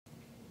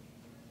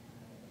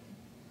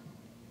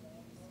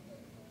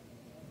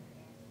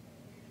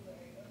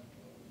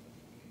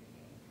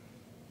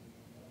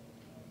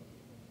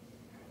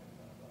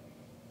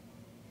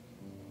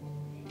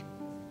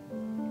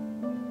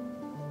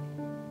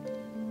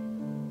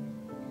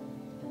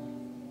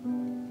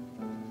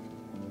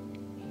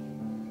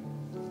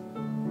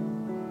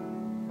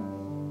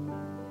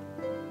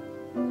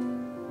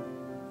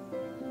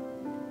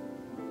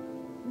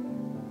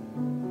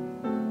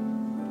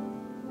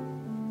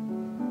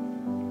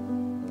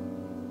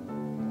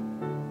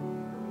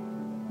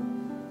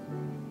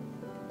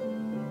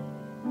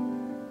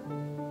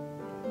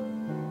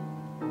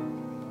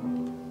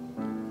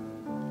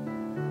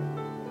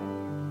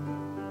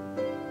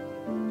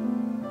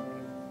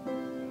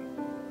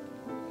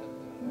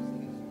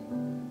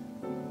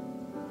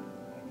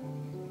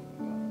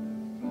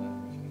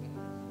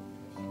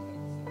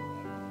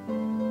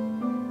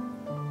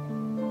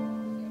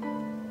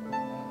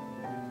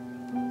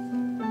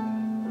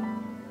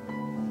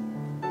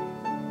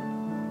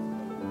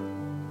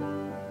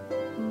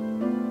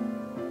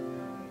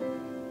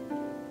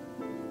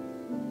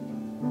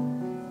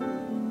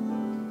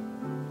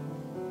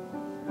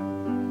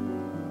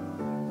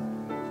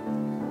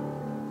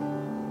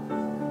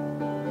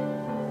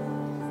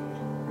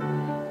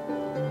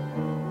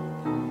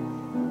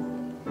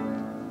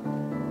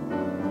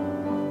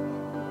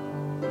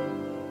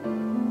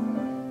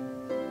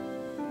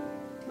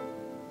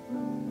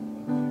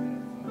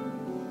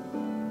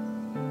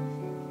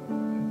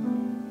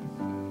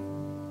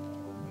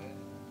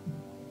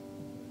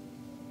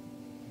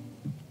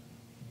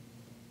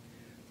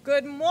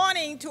Good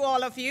morning to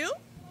all of you.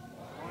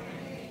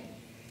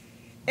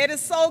 It is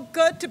so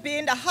good to be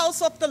in the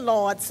house of the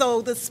Lord.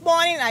 So this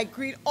morning I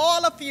greet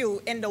all of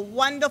you in the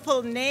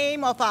wonderful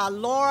name of our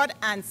Lord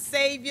and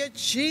Savior,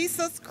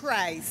 Jesus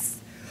Christ.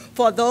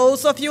 For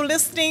those of you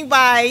listening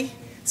by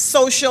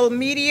social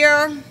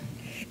media,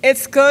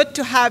 it's good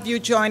to have you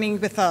joining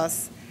with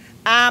us.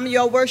 I'm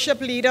your worship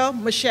leader,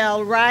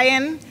 Michelle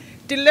Ryan.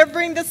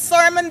 Delivering the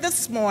sermon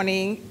this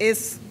morning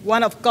is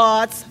one of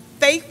God's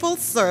faithful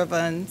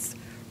servants,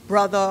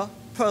 Brother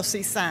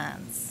Percy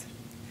Sands.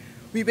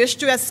 We wish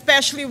to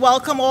especially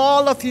welcome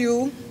all of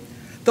you,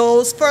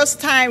 those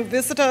first-time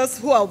visitors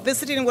who are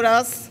visiting with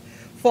us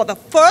for the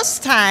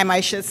first time,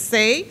 I should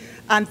say,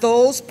 and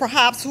those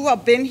perhaps who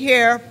have been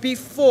here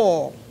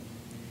before.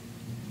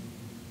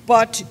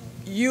 But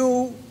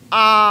you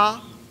are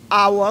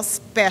our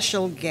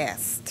special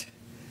guest.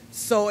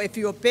 So if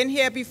you have been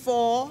here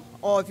before,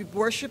 or if you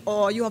worship,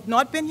 or you have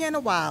not been here in a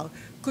while,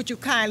 could you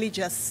kindly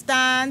just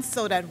stand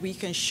so that we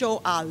can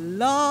show our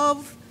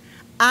love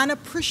and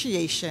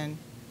appreciation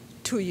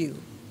to you.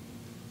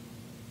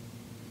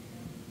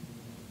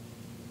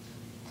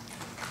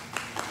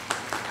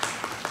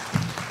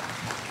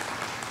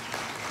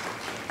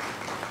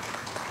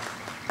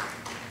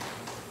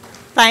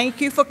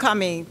 Thank you for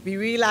coming. We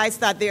realize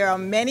that there are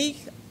many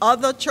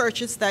other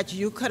churches that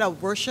you could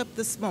have worshiped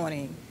this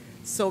morning.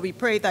 So we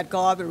pray that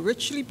God will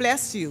richly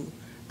bless you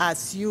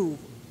as you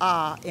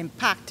are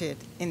impacted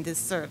in this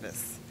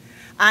service.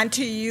 And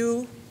to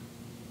you,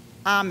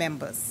 our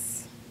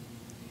members,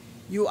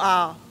 you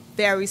are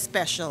very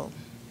special.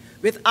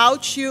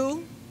 Without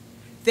you,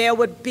 there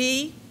would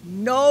be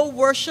no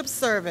worship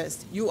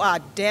service. You are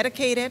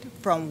dedicated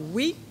from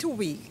week to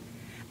week.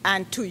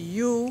 And to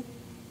you,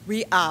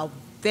 we are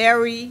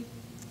very,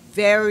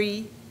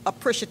 very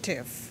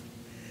appreciative.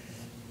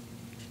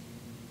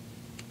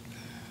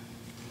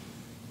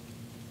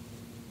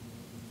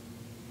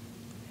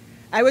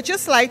 I would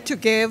just like to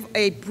give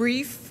a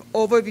brief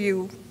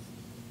overview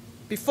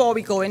before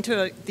we go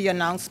into the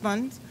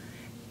announcement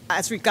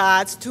as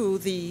regards to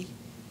the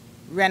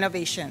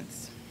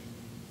renovations.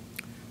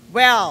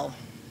 Well,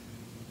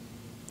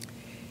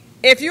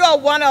 if you are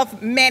one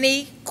of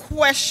many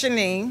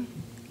questioning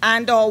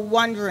and or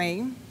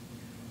wondering,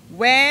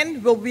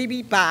 when will we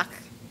be back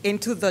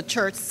into the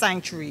church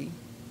sanctuary?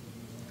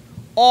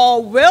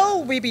 Or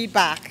will we be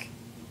back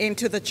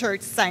into the church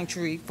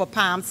sanctuary for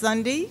Palm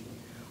Sunday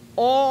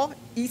or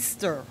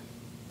Easter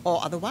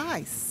or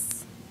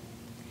otherwise?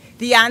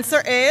 The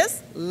answer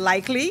is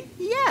likely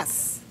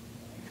yes,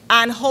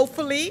 and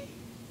hopefully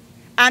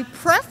and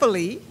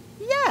preferably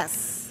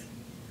yes.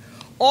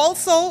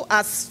 Also,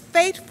 as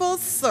faithful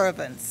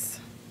servants,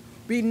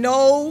 we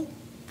know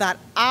that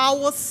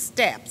our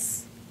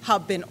steps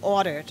have been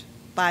ordered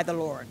by the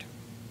Lord.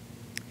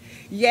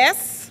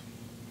 Yes,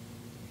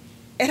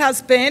 it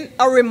has been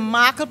a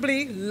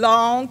remarkably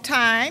long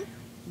time,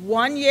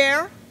 1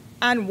 year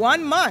and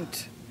 1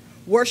 month,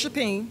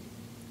 worshiping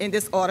in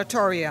this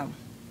auditorium.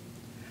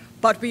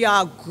 But we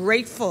are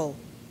grateful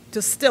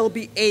to still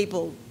be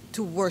able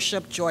to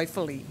worship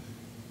joyfully.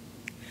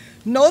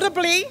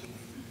 Notably,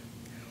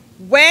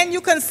 when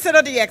you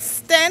consider the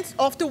extent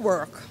of the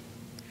work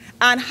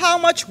and how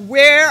much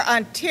wear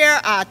and tear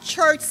our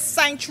church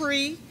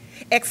sanctuary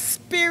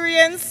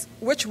experienced,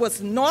 which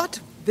was not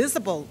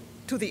visible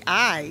to the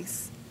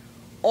eyes,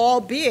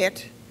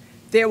 albeit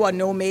there were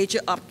no major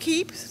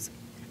upkeeps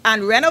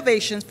and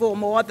renovations for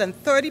more than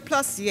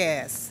 30+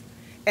 years,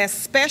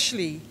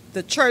 especially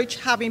the church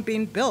having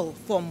been built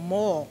for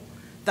more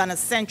than a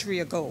century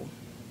ago.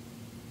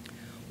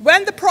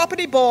 When the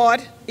property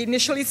board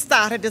initially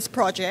started this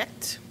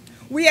project,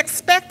 we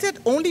expected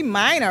only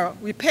minor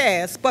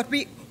repairs, but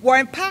we were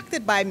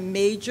impacted by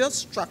major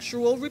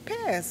structural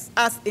repairs,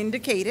 as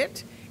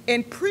indicated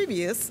in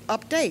previous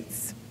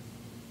updates.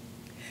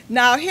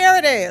 Now here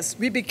it is.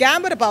 We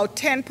began with about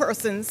 10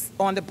 persons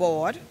on the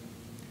board.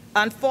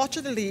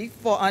 Unfortunately,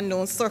 for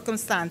unknown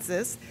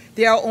circumstances,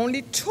 there are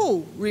only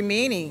 2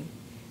 remaining,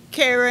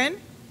 Karen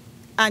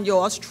and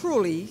yours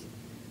truly,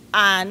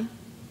 and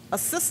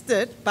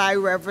assisted by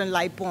Reverend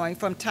Lightbourne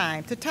from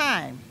time to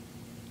time.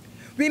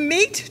 We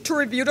meet to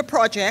review the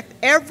project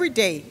every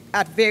day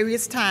at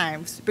various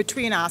times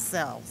between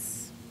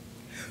ourselves.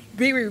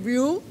 We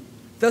review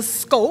the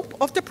scope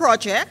of the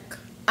project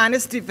and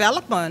its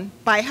development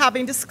by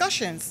having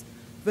discussions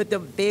with the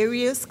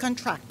various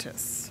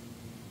contractors.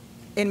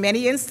 In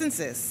many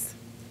instances,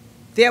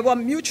 there were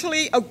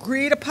mutually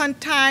agreed upon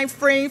time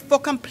frame for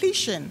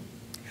completion.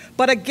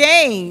 But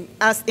again,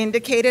 as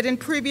indicated in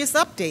previous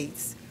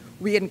updates,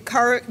 we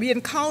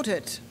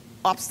encountered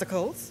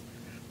obstacles.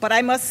 But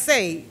I must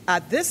say,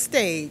 at this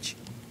stage,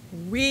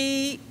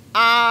 we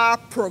are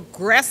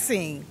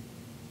progressing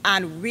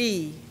and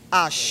we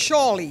are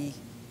surely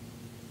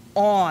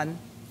on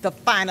the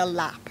final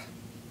lap.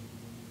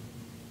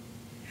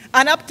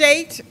 An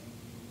update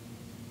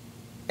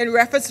in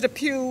reference to the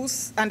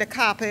pews and the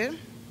carpet.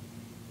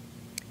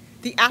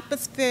 The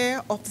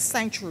atmosphere of the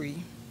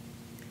sanctuary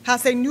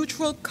has a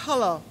neutral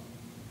color,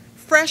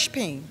 fresh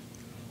paint,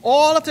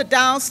 All of the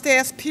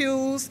downstairs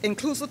pews,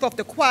 inclusive of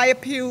the choir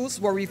pews,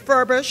 were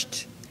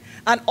refurbished,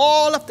 and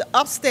all of the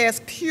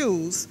upstairs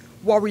pews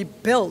were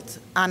rebuilt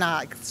and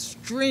are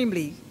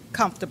extremely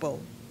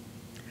comfortable.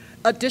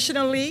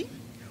 Additionally,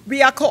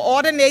 we are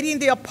coordinating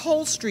the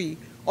upholstery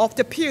of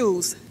the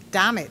pews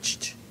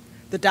damaged.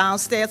 The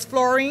downstairs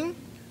flooring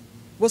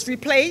was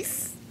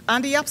replaced,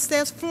 and the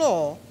upstairs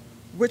floor,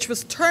 which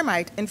was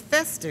termite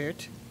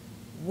infested,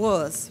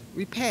 was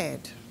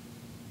repaired.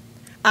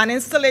 An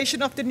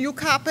installation of the new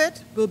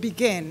carpet will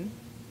begin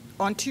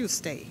on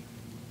Tuesday.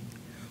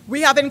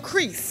 We have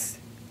increased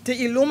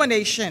the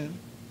illumination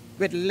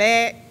with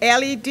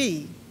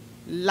LED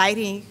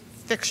lighting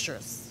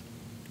fixtures.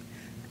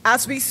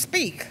 As we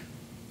speak,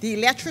 the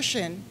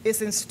electrician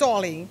is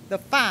installing the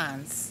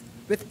fans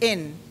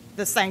within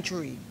the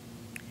sanctuary.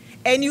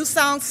 A new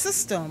sound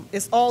system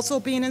is also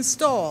being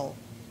installed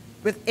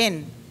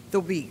within the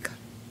week.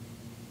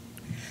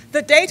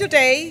 The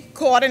day-to-day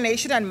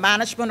coordination and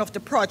management of the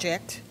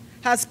project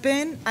has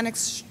been an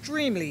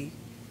extremely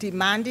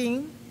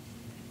demanding,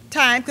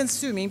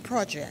 time-consuming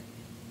project,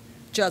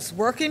 just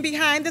working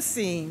behind the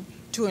scene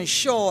to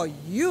ensure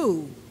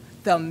you,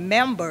 the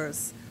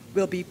members,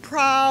 will be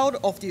proud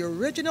of the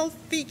original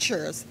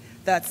features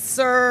that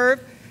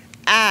serve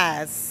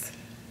as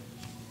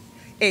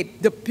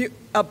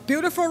a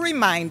beautiful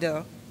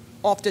reminder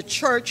of the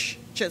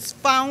church's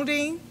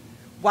founding,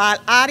 while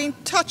adding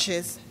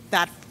touches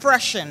that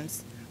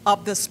freshens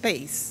up the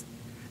space.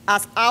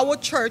 As our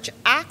church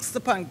acts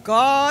upon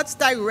God's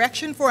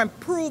direction for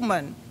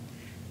improvement,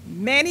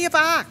 many have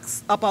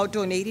asked about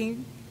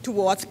donating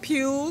towards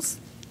pews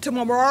to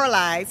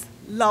memorialize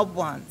loved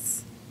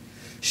ones.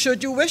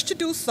 Should you wish to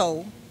do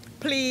so,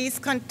 please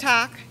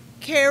contact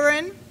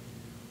Karen,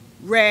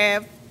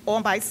 Rev,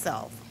 or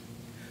myself.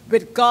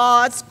 With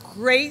God's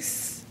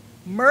grace,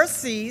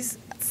 mercies,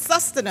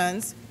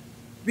 sustenance,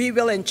 we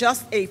will in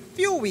just a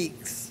few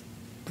weeks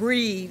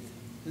breathe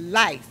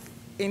life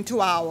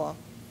into our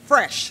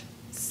fresh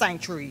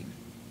sanctuary.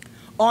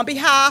 On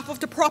behalf of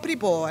the property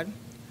board,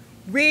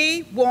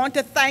 we want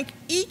to thank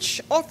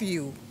each of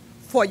you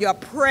for your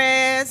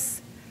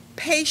prayers,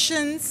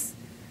 patience,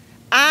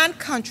 and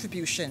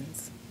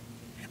contributions,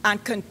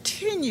 and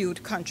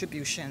continued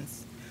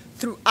contributions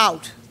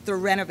throughout the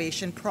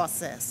renovation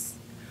process.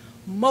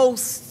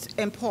 Most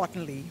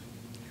importantly,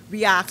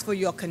 we ask for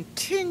your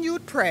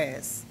continued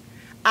prayers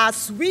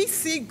as we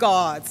see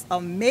God's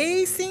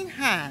amazing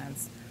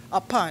hands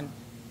upon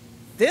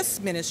this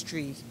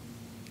ministry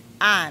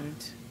and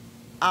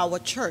our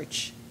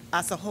church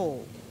as a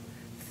whole.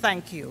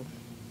 Thank you.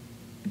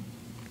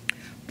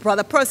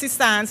 Brother Percy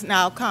Sands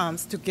now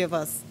comes to give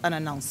us an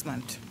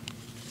announcement.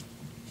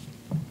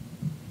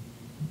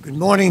 Good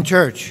morning,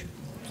 church.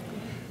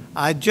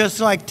 I'd just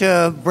like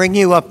to bring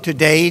you up to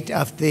date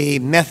of the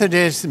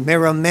Methodist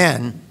Mirror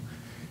Men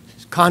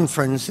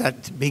conference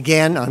that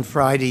began on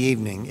Friday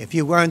evening. If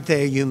you weren't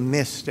there, you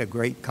missed a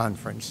great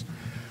conference.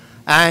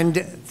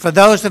 And for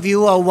those of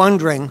you who are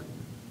wondering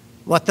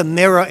what the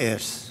mirror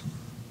is,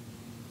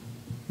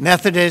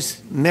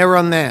 Methodist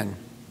Mirror Men.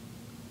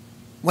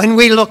 When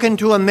we look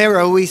into a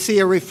mirror, we see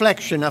a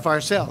reflection of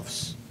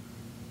ourselves.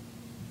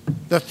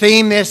 The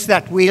theme is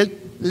that we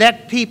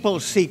let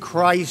people see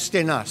Christ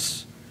in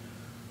us.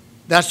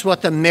 That's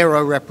what the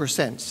mirror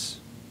represents.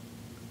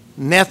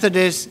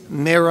 Methodist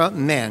Mirror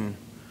Men.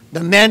 The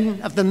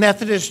men of the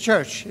Methodist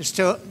Church is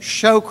to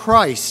show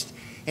Christ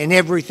in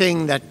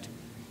everything that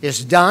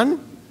is done,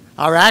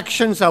 our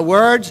actions, our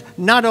words,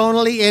 not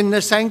only in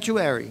the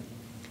sanctuary,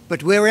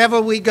 but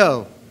wherever we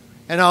go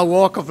in our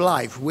walk of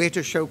life, we're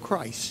to show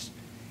Christ.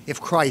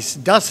 If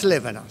Christ does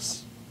live in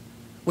us.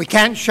 We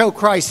can't show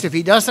Christ if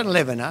he doesn't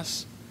live in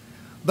us,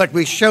 but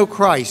we show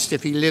Christ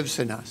if he lives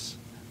in us.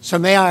 So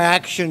may our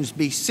actions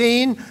be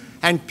seen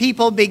and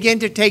people begin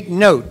to take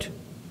note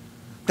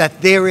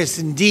that there is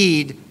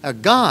indeed a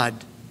God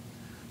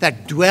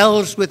that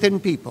dwells within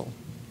people,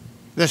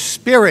 the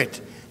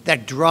Spirit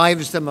that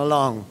drives them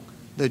along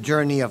the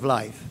journey of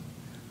life.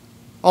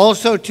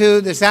 Also, too,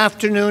 this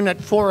afternoon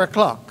at 4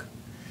 o'clock,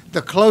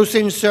 the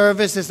closing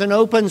service is an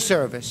open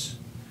service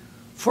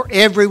for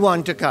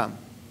everyone to come.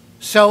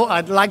 So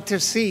I'd like to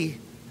see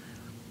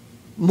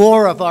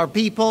more of our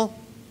people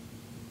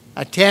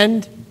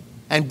attend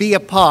and be a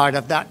part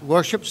of that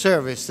worship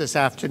service this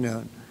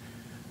afternoon.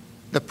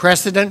 The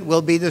president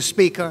will be the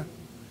speaker,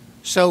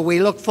 so we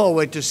look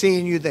forward to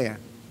seeing you there.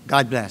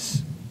 God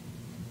bless.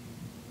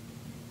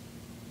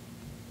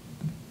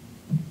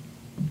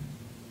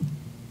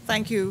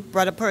 Thank you,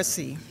 Brother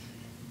Percy.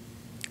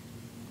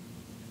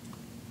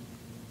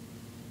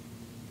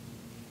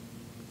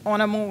 On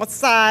a more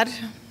sad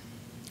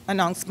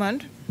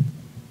announcement,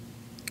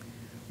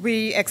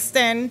 we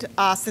extend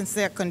our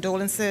sincere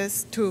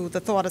condolences to the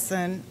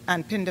Thordarson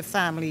and Pinder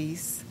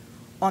families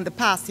on the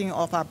passing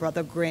of our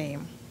brother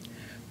Graham.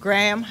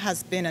 Graham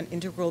has been an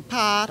integral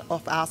part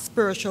of our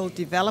spiritual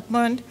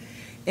development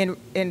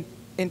in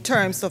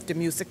terms of the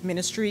music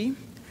ministry,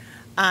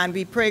 and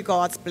we pray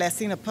God's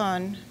blessing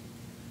upon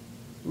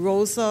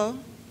Rosa,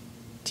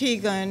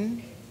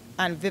 Tegan,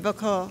 and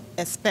Vivica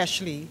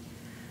especially.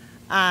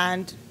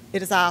 And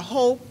it is our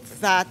hope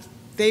that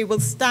they will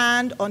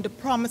stand on the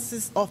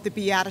promises of the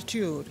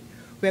Beatitude,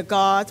 where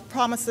God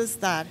promises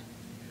that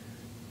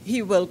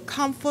he will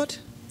comfort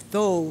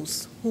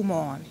those who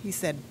mourn. He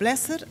said,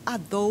 "Blessed are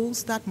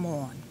those that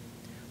mourn,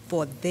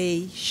 for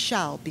they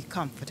shall be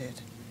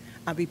comforted."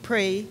 And we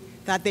pray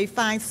that they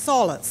find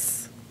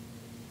solace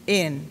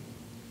in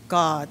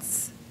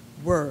God's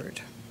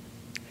word.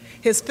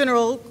 His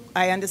funeral,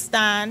 I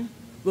understand,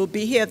 will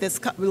be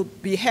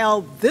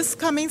held this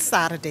coming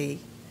Saturday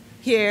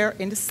here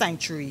in the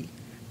sanctuary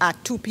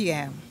at 2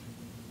 p.m.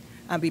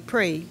 And we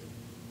pray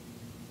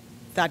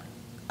that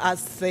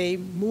as they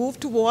move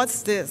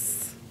towards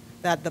this,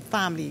 that the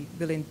family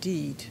will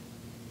indeed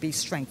be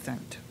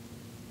strengthened.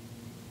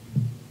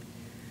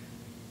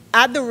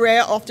 At the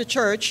rear of the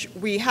church,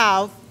 we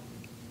have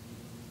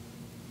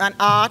an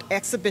art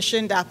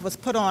exhibition that was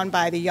put on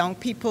by the young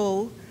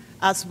people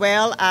as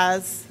well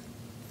as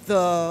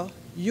the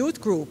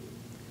youth group.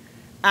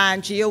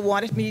 And Gia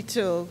wanted me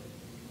to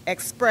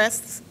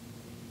express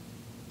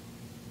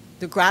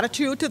the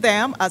gratitude to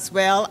them as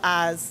well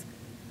as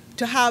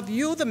to have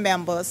you, the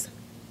members,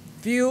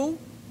 view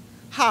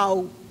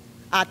how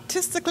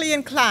artistically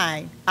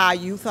inclined our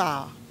youth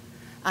are.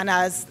 And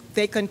as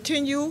they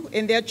continue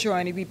in their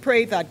journey, we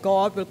pray that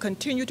God will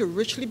continue to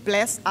richly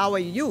bless our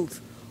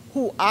youth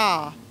who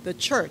are the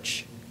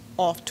church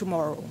of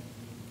tomorrow.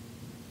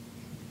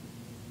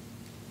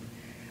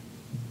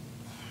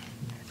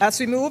 As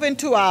we move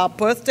into our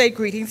birthday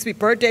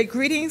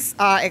greetings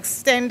are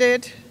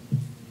extended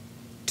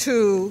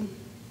to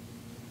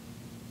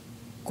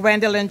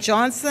Gwendolyn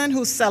Johnson,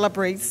 who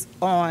celebrates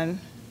on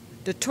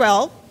the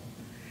 12th,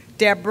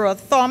 Deborah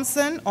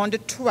Thompson on the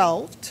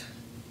 12th,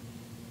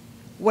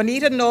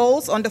 Juanita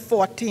Knowles on the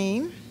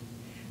 14th,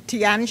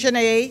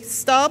 Tianjane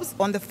Stubbs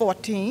on the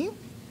 14th,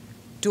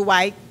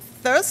 Dwight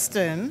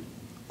Thurston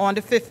on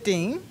the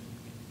 15th,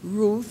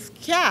 Ruth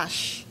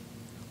Cash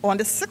on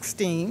the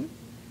 16th,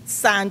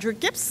 Sandra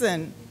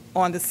Gibson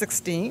on the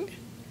 16th,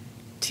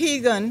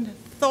 Tegan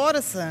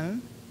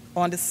Thorderson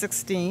on the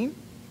 16th,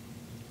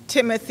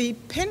 Timothy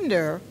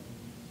Pinder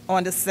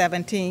on the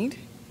 17th,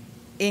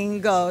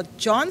 Inga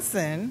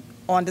Johnson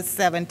on the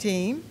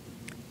 17th,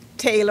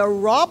 Taylor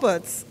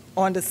Roberts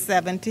on the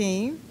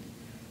 17th,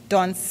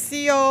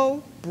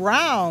 Doncio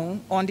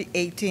Brown on the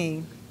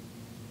 18th.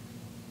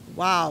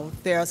 Wow,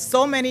 there are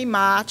so many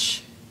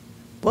March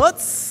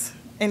births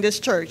in this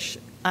church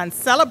and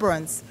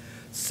celebrants.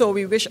 So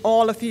we wish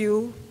all of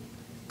you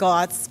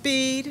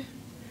Godspeed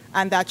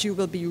and that you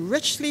will be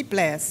richly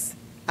blessed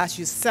as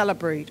you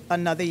celebrate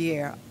another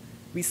year.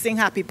 We sing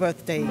happy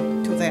birthday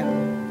to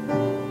them.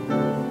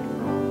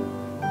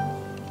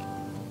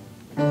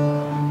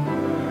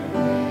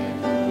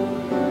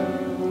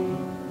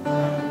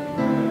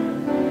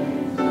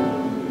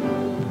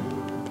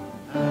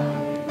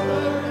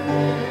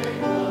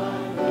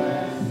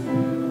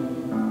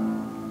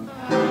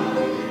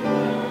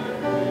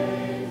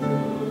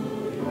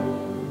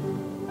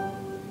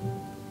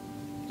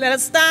 Let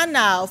us stand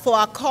now for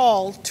our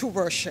call to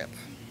worship.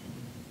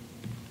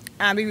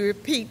 And we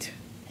repeat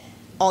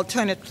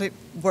alternative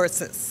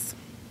verses.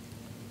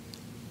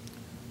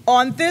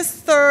 On this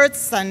third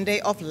Sunday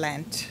of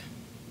Lent,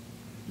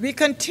 we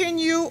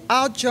continue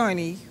our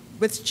journey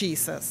with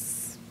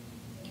Jesus.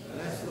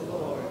 Bless the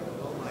Lord,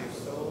 O my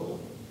soul,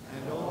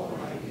 and all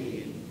my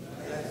being,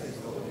 bless his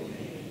holy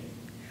name.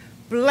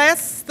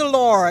 Bless the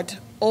Lord,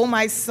 O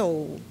my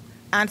soul,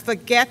 and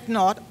forget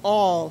not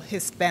all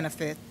his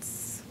benefits.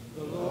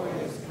 The Lord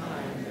is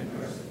kind and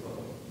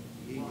merciful.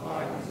 He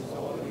pardons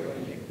all your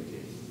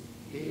iniquities,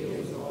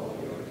 heals all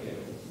your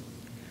ills.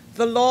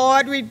 The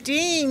Lord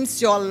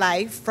redeems your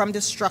life from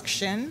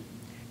destruction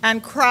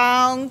and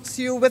crowns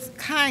you with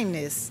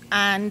kindness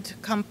and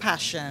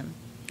compassion.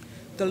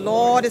 The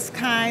Lord is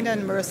kind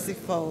and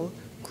merciful,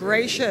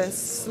 gracious,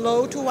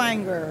 slow to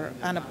anger,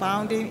 and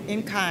abounding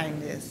in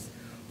kindness.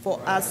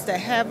 For as the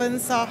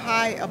heavens are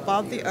high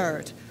above the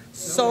earth,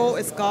 so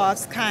is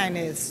God's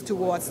kindness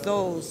towards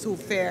those who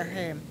fear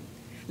him.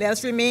 Let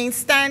us remain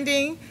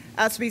standing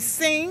as we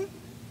sing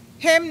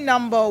hymn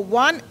number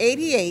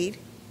 188,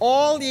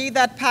 All Ye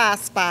That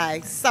Pass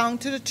By, sung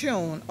to the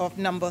tune of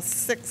number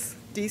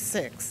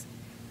 66.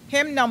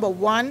 Hymn number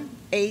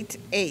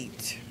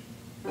 188.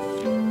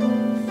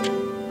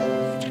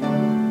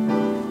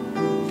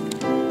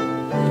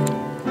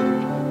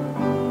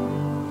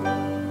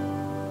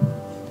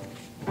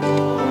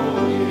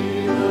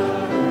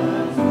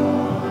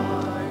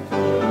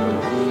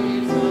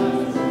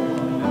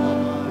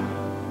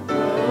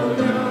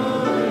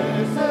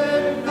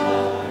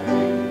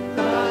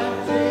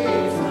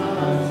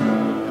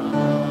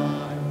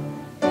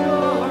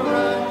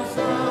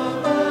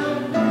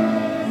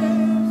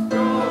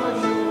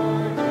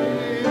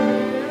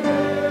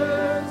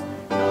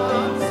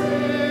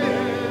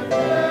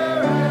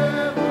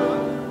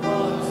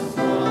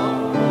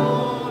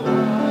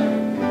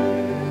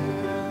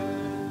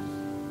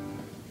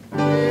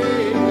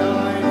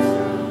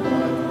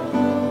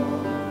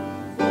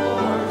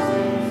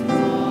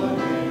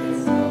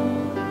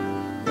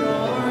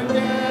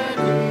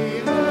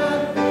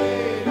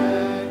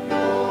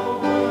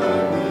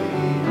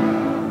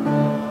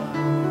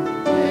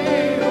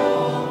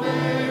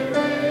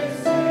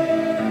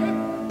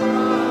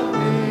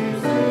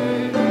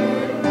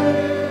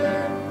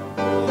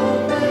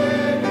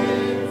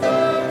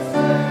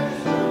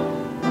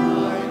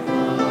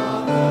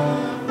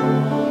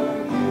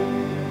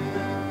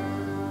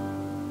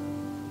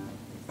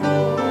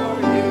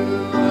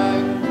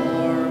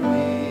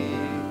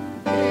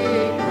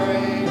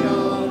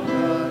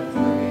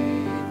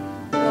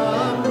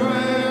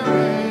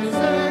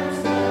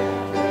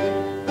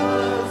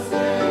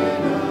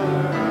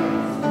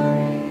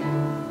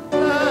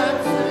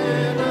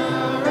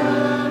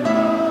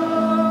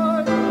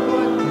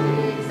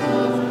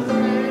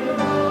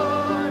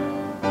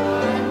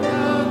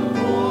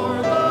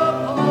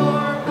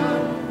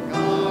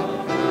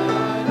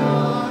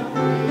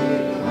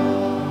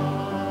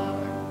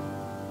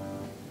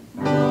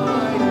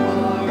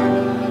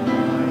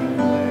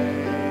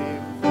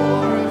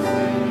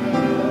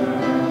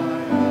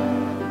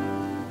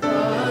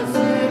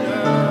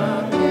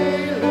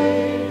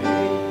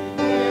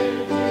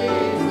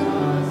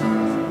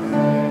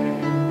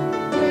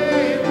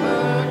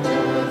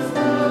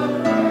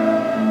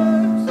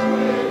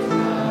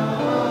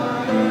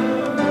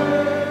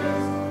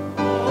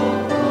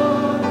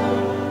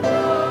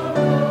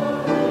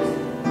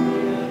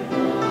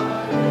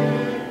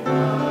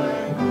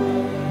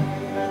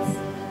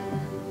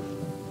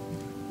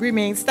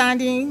 Remain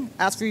standing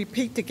as we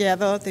repeat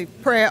together the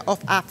prayer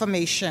of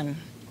affirmation.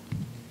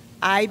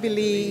 I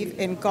believe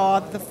in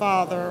God the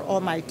Father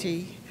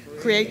Almighty,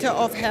 creator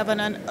of heaven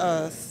and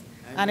earth,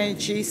 and in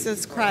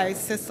Jesus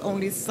Christ, his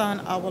only Son,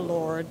 our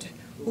Lord,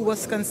 who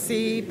was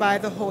conceived by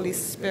the Holy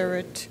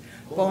Spirit,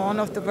 born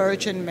of the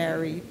Virgin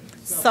Mary,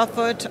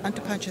 suffered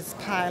under Pontius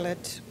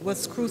Pilate,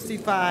 was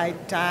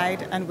crucified,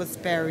 died, and was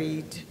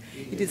buried.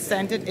 He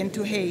descended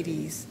into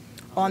Hades.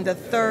 On the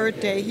third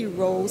day he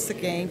rose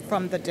again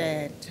from the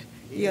dead.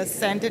 He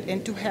ascended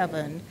into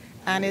heaven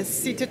and is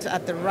seated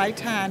at the right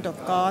hand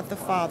of God the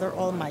Father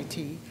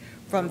Almighty.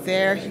 From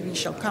there he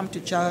shall come to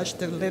judge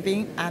the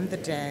living and the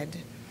dead.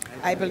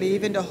 I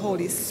believe in the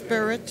Holy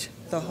Spirit,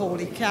 the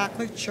Holy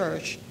Catholic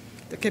Church,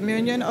 the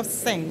communion of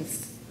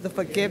saints, the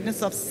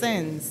forgiveness of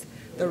sins,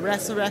 the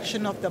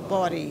resurrection of the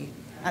body,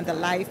 and the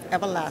life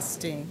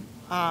everlasting.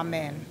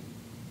 Amen.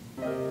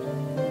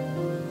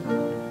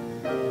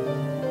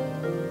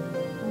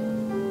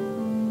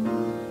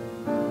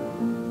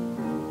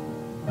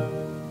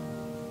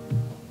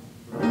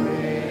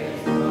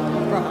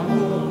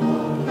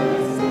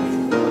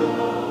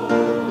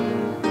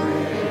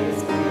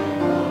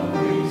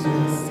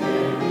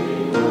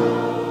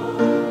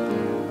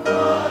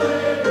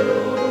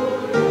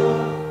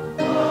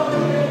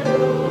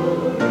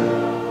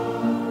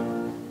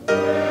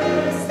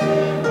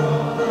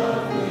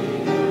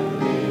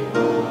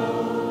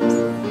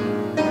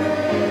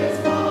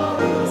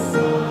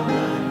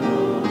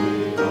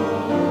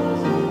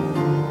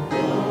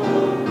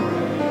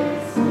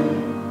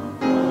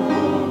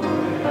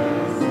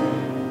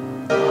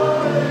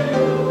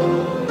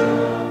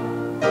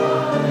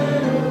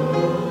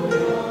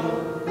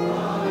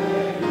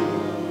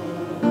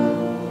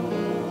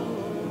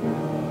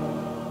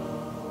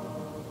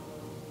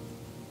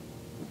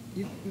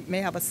 May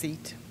have a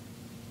seat.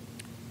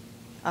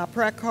 Our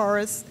prayer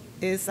chorus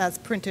is as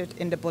printed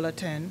in the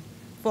bulletin,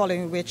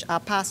 following which our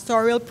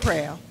pastoral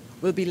prayer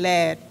will be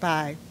led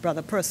by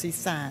Brother Percy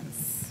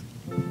Sands.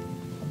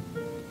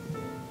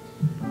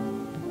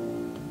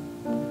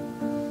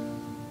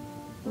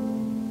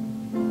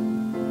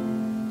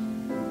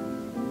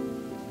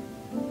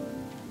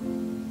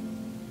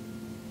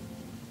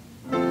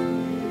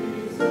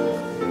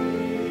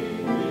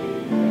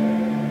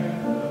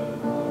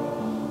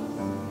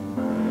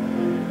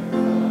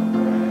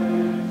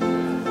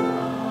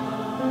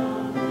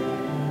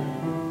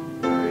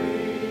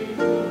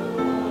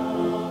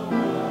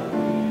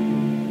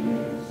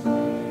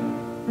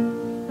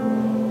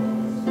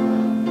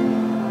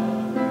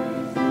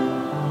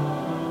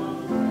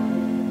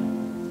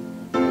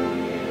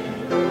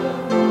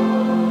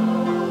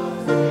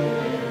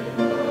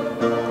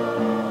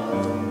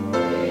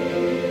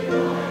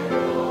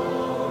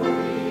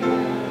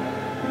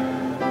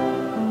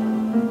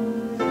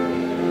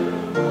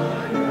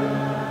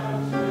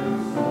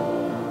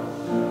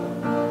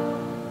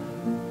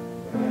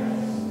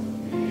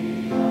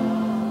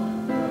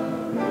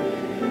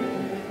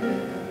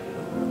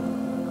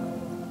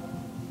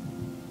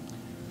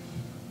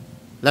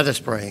 Let us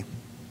pray.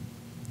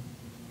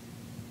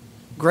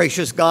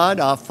 Gracious God,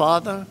 our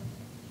Father,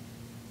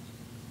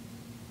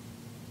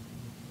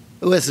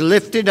 who has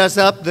lifted us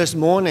up this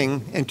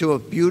morning into a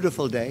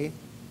beautiful day,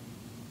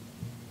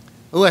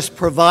 who has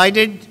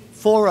provided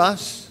for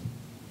us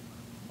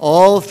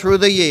all through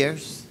the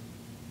years,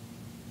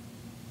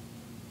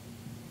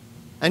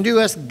 and who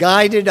has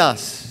guided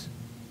us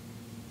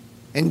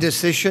in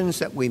decisions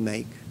that we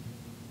make.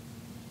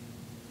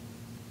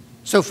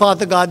 So,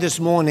 Father God, this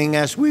morning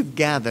as we've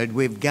gathered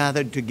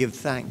to give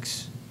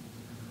thanks.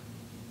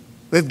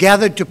 We've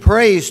gathered to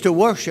praise, to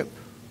worship.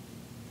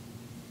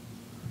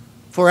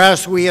 For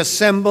as we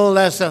assemble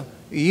as a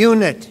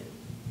unit,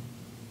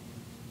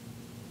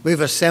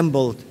 we've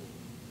assembled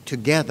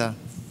together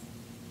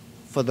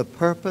for the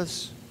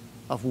purpose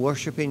of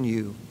worshiping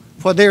you.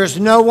 For there is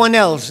no one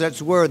else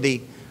that's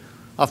worthy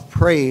of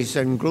praise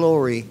and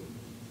glory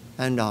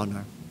and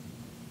honor.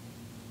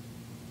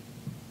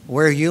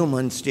 We're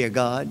humans, dear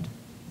God.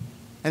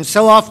 And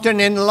so often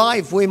in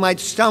life we might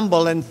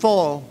stumble and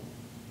fall.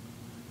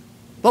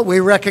 But we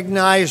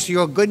recognize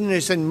your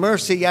goodness and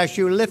mercy as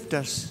you lift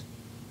us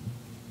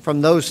from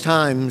those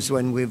times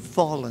when we've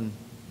fallen.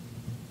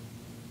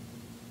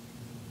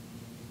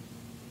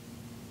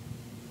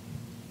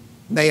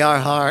 May our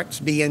hearts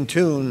be in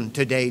tune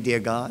today, dear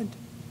God,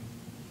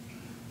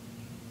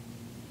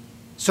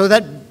 so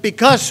that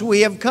because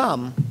we have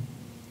come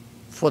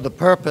for the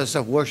purpose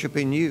of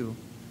worshiping you,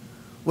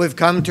 we've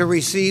come to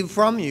receive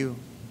from you.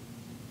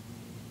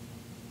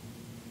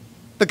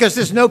 Because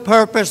there's no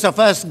purpose of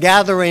us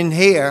gathering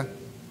here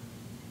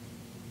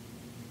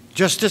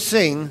just to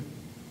sing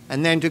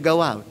and then to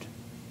go out.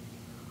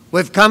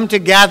 We've come to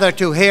gather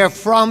to hear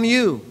from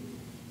you.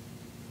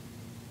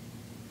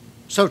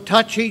 So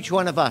touch each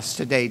one of us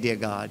today, dear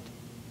God,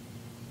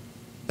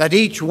 that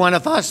each one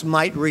of us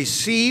might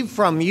receive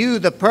from you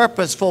the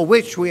purpose for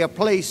which we are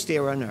placed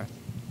here on earth.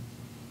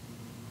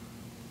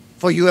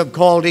 For you have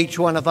called each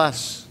one of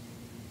us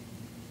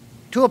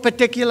to a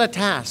particular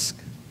task.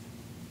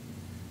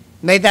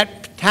 May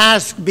that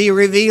task be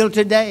revealed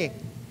today.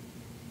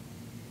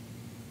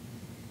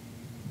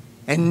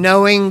 And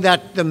knowing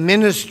that the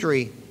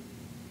ministry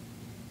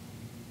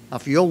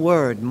of your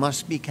word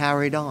must be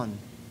carried on.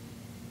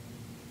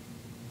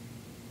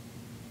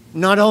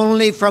 Not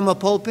only from a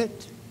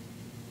pulpit,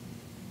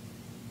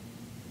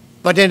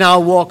 but in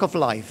our walk of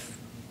life.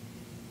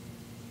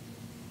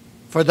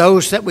 For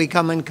those that we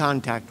come in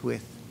contact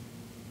with,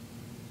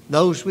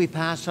 those we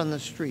pass on the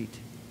street,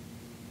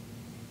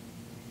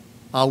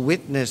 our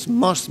witness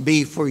must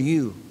be for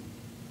you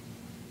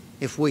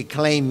if we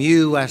claim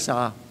you as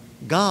our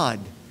God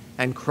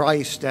and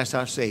Christ as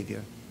our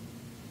Savior.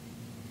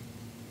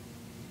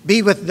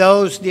 Be with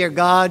those, dear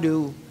God,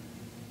 who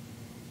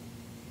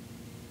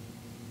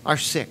are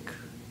sick,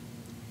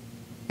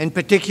 in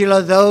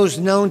particular those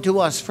known to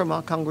us from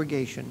our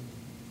congregation.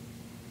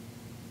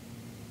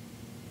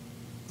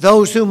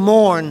 Those who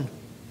mourn,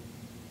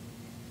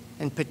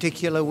 in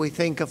particular we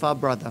think of our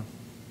brother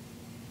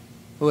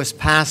who has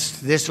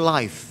passed this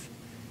life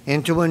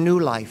into a new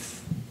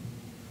life.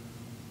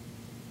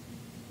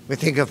 We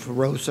think of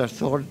Rosa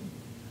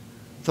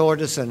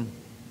Thordarson,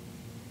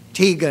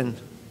 Tegan,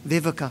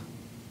 Vivica.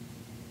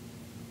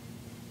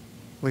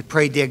 We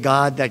pray, dear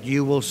God, that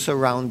you will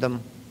surround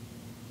them.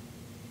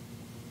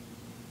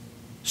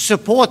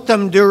 Support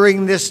them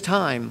during this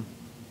time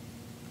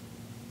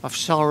of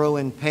sorrow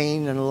and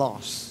pain and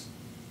loss.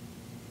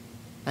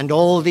 And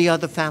all the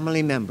other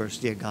family members,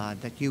 dear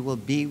God, that you will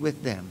be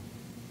with them.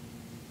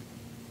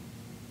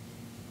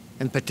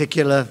 In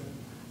particular,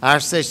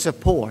 as they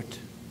support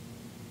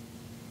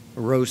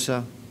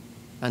Rosa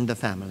and the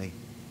family.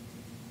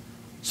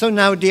 So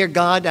now, dear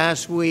God,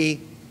 as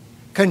we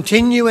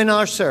continue in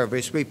our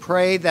service, we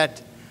pray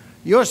that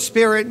your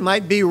Spirit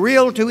might be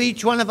real to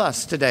each one of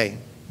us today,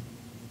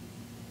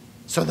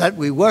 so that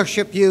we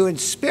worship you in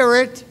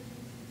spirit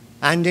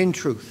and in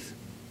truth.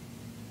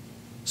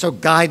 So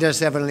guide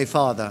us, Heavenly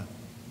Father,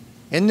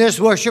 in this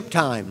worship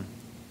time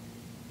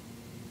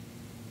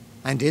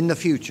and in the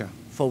future,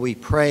 for we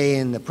pray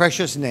in the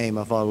precious name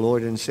of our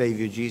Lord and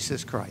Savior,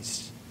 Jesus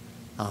Christ.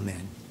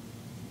 Amen.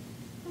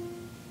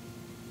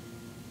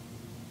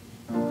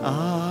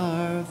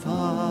 Our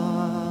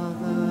Father,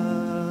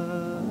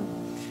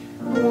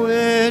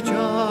 which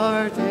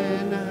art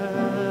in heaven,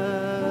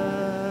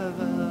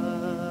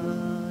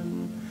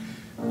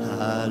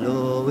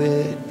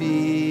 hallowed be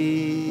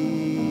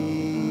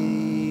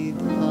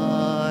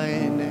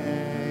thy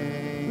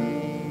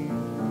name.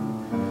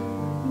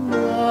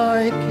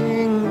 Thy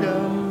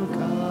kingdom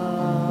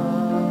come,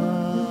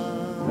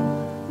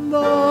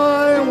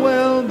 thy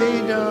will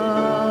be done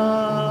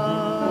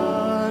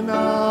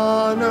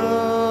on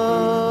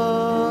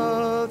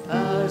earth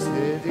as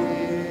it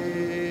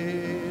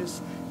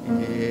is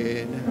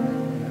in heaven.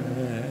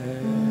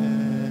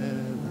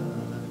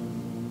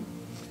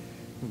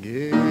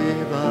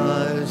 Give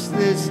us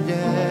this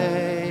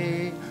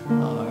day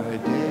our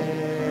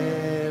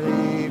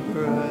daily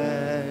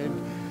bread,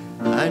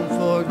 and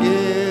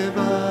forgive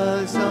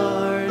us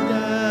our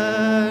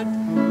debt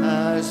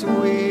as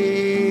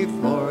we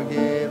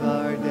forgive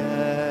our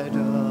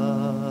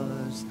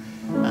debtors.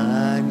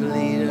 And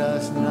lead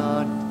us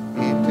not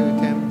into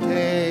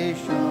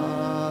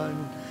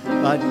temptation,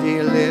 but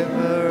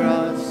deliver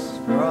us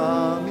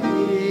from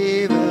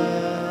evil.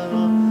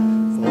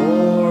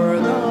 For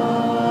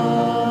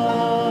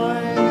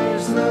thine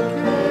is the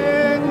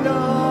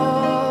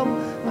kingdom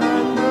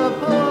and the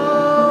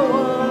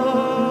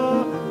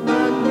power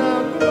and the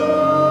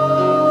glory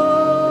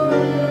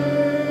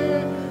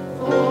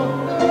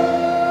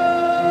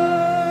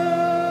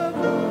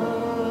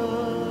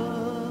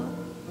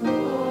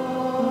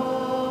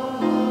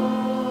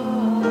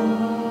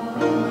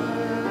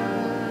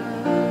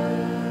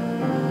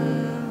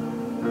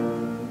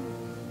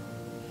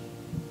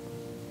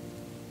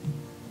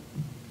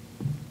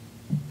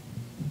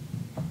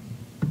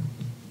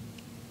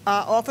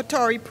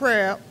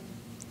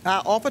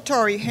Our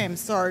offertory hymn,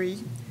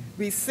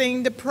 we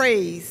sing the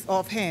praise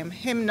of him,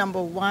 hymn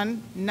number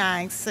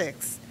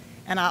 196.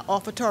 And our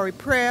offertory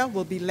prayer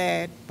will be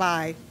led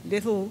by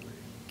little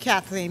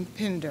Kathleen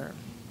Pinder.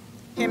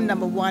 Hymn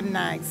number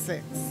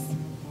 196.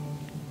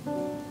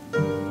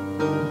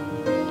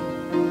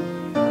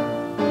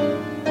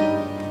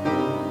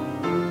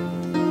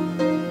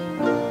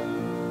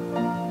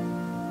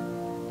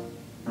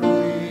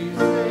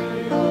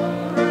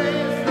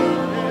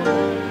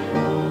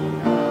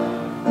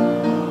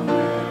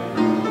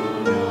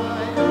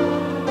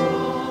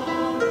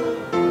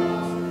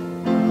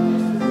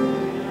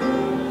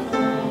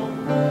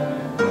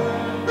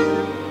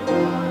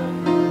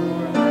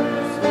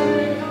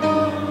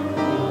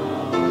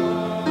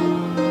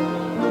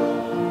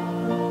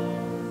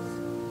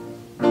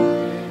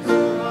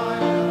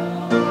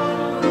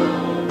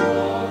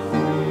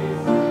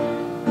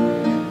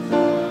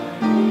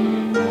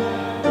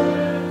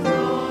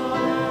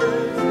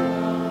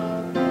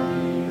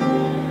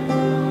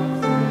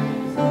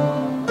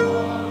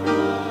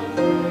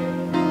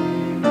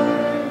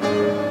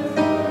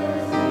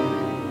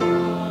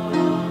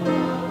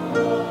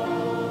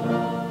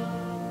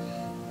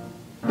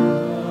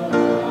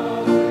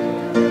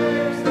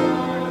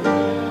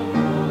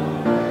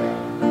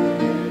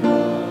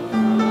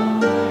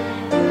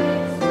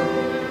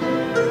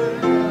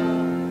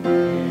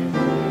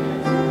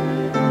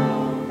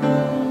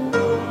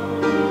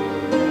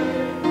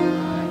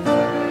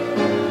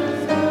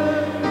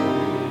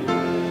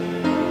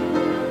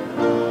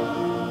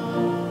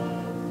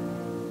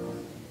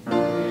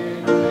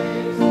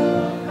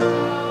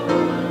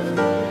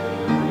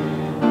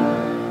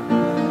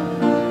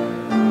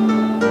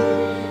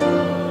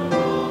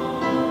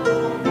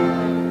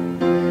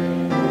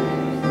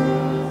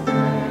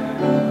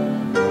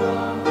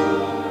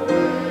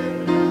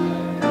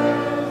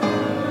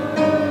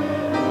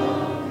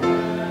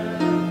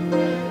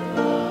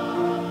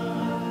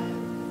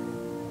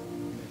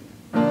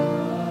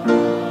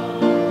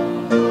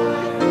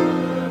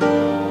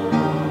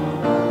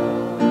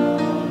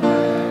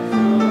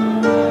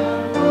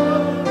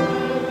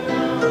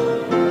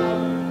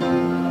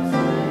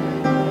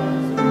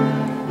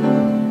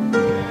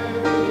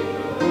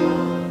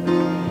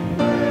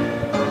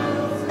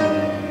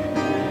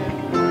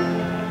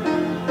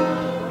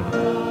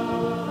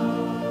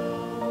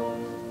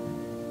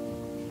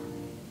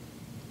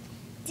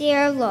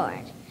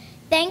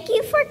 Thank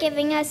you for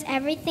giving us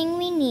everything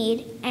we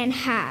need and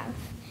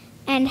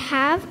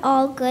have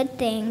all good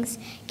things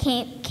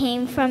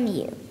came from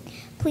you.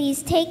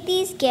 Please take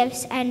these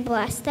gifts and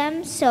bless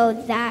them so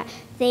that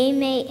they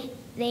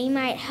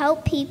might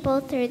help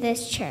people through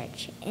this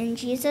church. In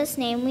Jesus'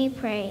 name we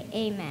pray,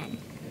 amen.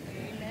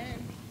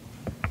 Amen.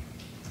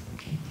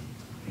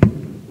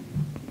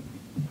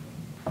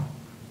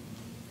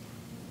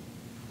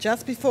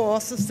 Just before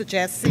Sister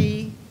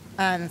Jessie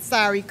and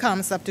Sari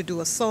comes up to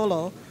do a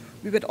solo,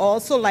 we would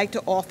also like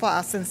to offer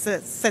our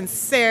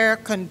sincere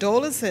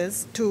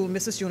condolences to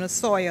Mrs. Eunice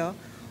Sawyer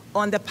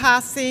on the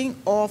passing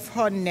of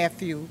her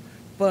nephew,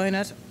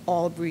 Bernard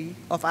Aubrey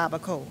of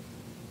Abaco.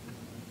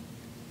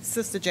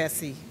 Sister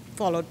Jessie,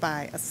 followed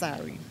by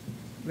Asari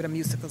with a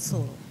musical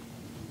solo.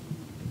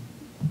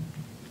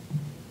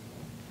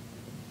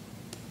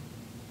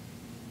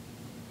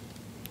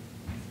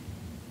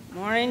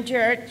 Morning,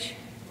 church.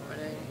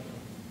 Morning.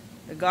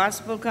 The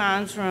gospel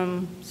comes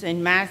from St.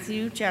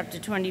 Matthew chapter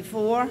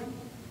 24,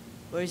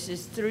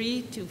 verses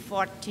 3 to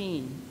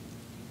 14.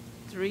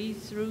 3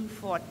 through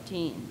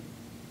 14.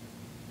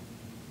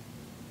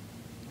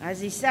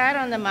 As he sat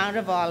on the Mount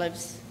of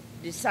Olives,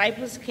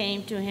 disciples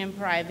came to him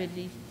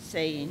privately,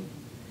 saying,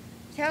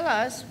 "Tell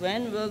us,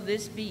 when will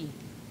this be?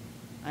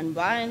 And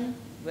when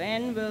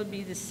will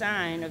be the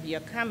sign of your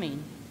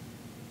coming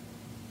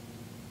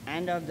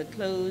and of the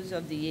close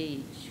of the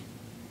age?"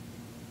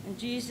 And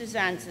Jesus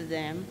answered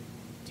them,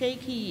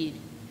 "Take heed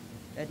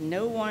that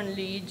no one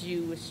leads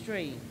you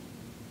astray.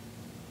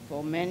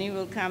 For many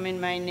will come in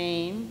my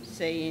name,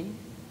 saying,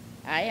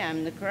 'I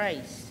am the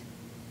Christ,'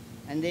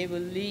 and they will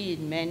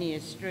lead many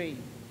astray.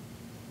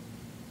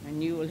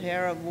 And you will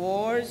hear of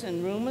wars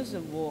and rumors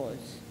of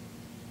wars.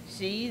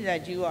 See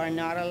that you are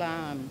not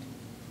alarmed,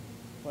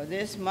 for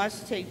this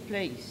must take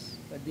place,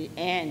 but the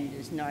end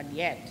is not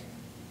yet.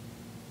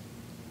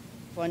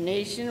 For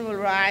nation will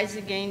rise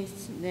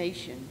against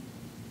nation,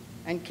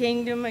 and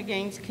kingdom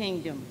against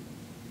kingdom,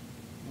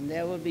 and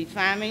there will be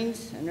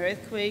famines and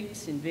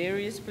earthquakes in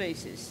various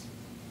places.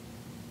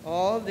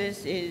 All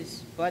this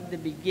is but the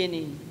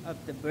beginning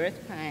of the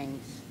birth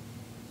pangs.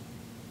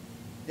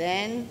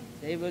 Then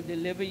they will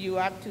deliver you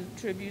up to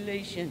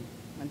tribulation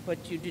and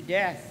put you to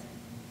death,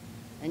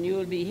 and you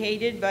will be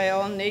hated by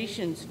all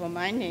nations for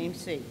my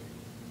name's sake.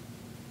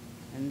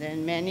 And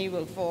then many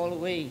will fall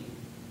away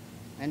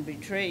and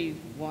betray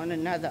one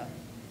another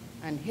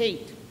and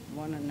hate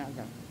one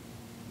another.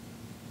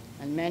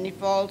 And many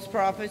false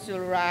prophets will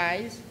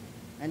rise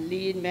and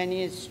lead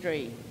many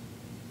astray.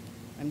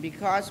 And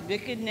because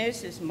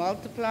wickedness is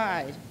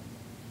multiplied,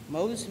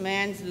 most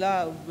man's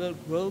love will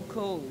grow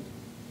cold.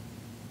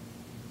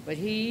 But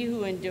he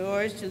who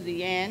endures to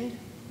the end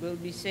will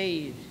be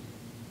saved.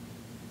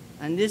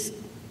 And this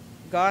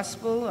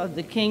gospel of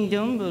the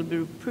kingdom will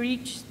be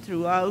preached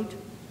throughout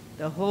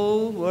the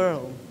whole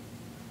world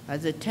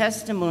as a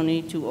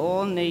testimony to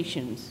all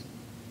nations,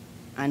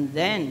 and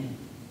then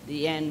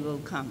the end will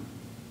come."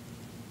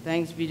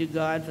 Thanks be to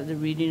God for the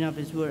reading of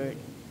his word.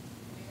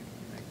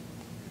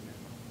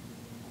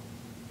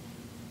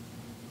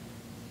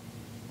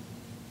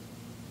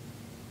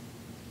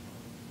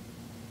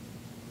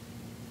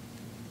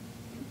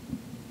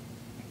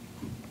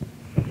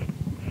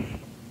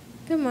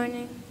 Good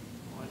morning.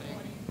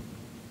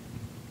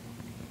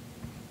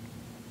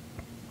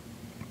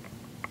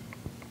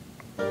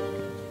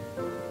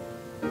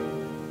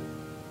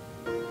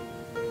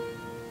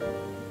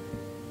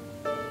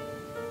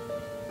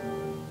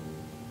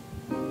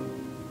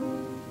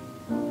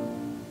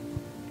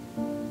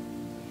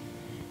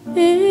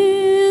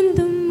 In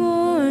the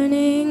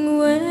morning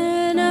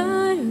when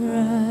I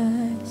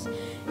rise,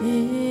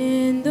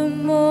 in the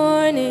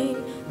morning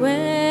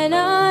when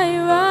I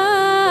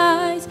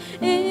rise,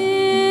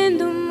 in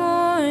the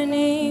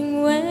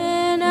morning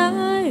when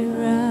I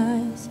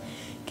rise,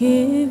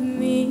 give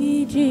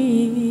me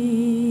Jesus,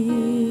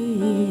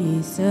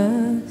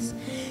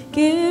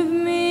 give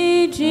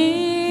me Jesus,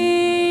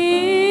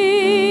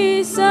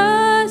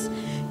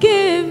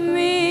 give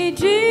me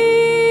Jesus.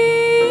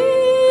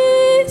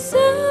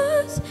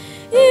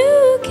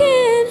 You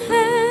can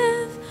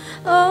have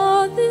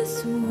all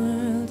this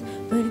world,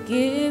 but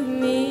give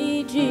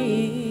me Jesus.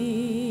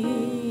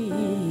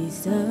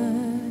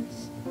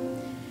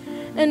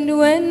 And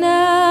when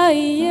I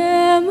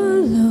am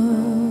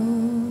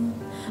alone,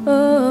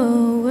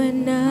 oh,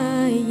 when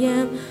I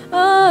am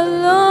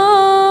alone,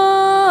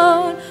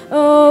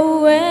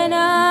 oh, when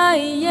I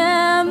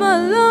am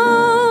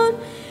alone,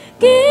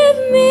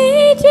 give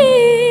me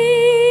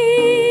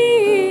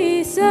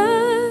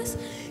Jesus,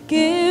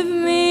 give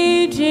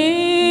me Jesus,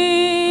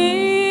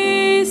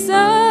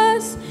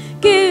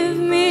 give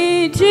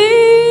me Jesus.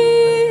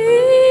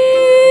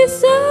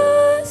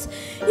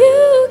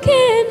 You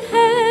can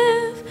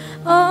have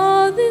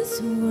all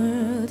this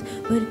world,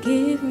 but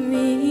give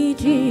me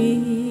Jesus,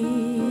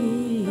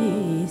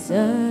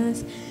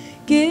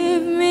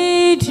 give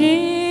me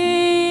Jesus,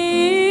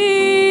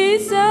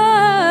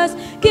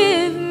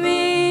 give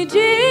me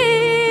Jesus.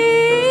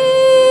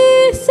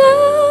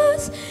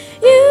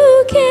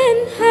 You can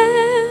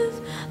have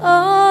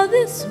all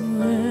this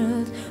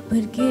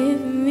but give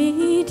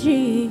me Jesus.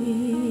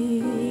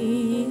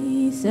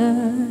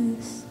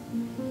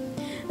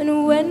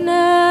 And when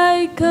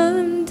I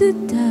come to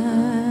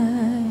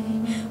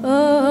die,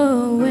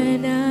 oh,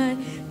 when I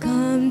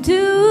come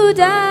to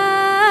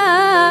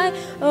die,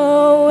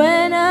 oh,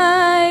 when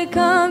I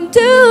come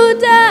to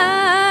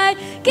die,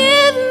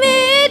 give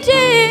me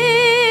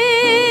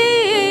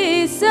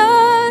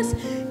Jesus,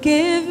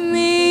 give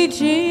me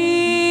Jesus,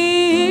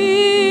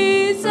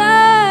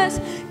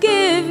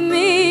 give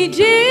me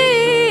Jesus.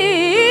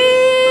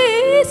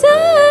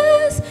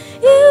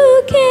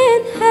 You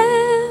can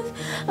have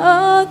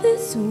all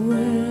this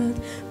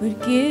world, but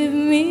give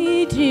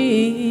me Jesus,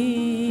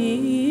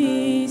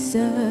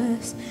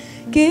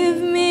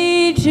 give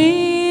me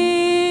Jesus,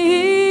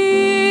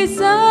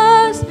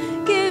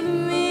 give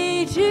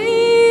me Jesus.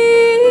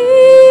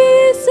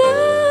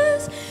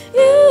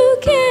 You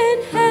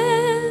can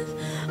have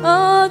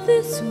all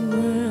this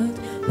world,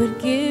 but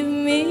give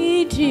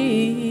me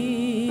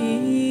Jesus.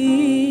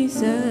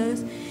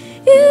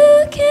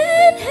 You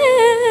can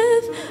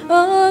have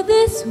all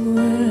this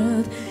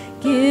world,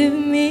 give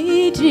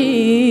me Jesus.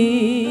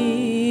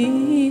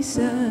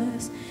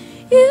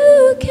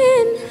 You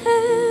can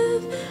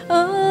have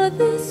all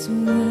this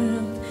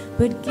world,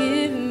 but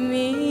give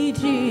me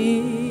Jesus.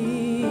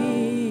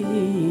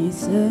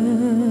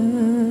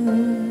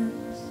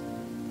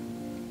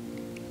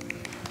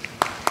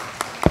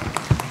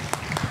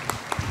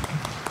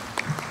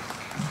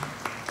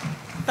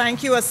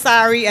 Thank you,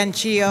 Asari and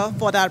Gia,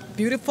 for that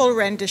beautiful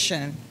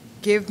rendition,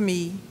 Give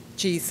Me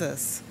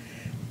Jesus.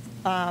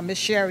 Ms.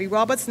 Sherry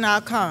Roberts now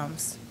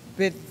comes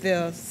with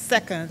the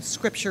second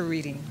scripture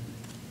reading.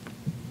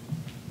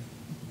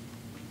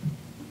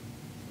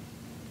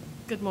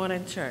 Good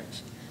morning,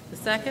 church. The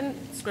second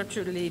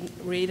scripture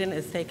reading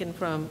is taken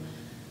from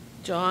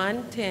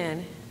John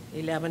 10,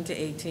 11 to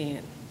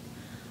 18.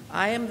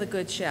 I am the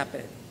good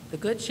shepherd. The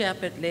good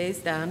shepherd lays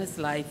down his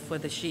life for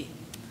the sheep.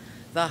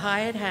 The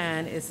hired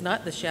hand is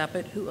not the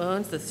shepherd who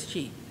owns the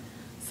sheep.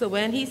 So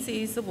when he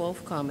sees the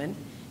wolf coming,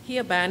 he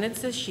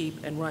abandons the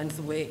sheep and runs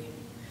away.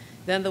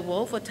 Then the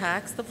wolf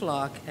attacks the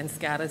flock and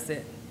scatters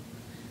it.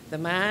 The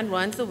man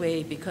runs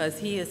away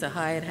because he is a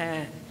hired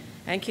hand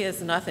and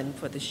cares nothing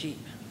for the sheep.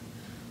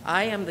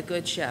 I am the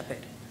good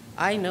shepherd.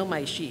 I know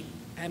my sheep,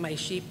 and my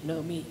sheep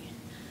know me.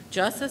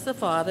 Just as the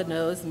Father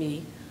knows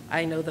me,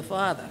 I know the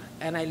Father,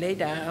 and I lay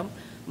down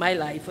my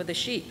life for the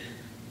sheep.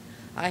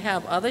 I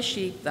have other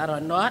sheep that are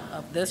not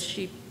of this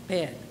sheep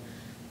pen.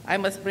 I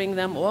must bring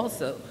them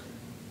also.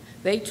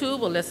 They too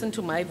will listen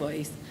to my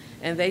voice,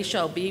 and they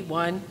shall be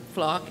one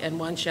flock and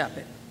one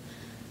shepherd.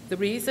 The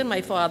reason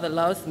my Father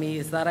loves me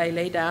is that I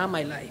lay down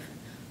my life,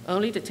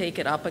 only to take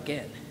it up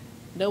again.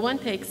 No one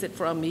takes it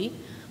from me,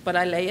 but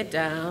I lay it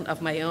down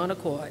of my own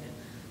accord.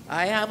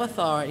 I have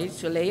authority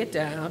to lay it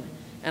down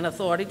and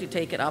authority to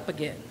take it up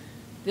again.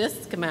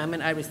 This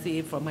commandment I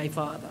received from my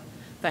Father.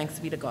 Thanks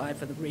be to God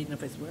for the reading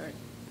of his word.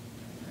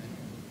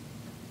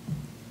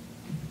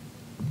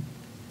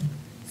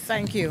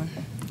 Thank you.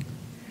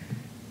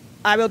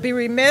 I will be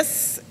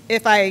remiss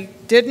if I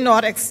did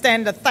not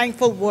extend a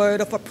thankful word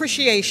of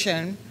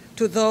appreciation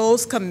to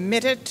those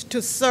committed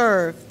to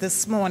serve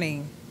this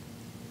morning.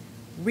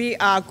 We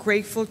are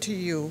grateful to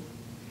you.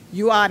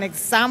 You are an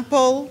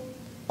example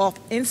of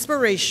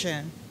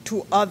inspiration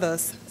to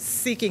others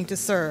seeking to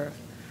serve.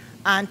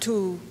 And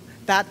to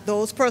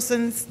those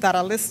persons that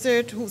are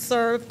listed who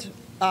served,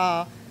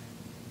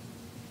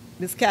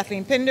 Ms.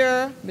 Kathleen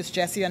Pinder, Ms.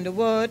 Jessie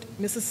Underwood,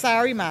 Mrs.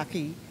 Sari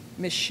Mackey,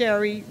 Ms.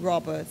 Sherry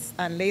Roberts,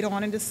 and later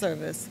on in the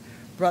service,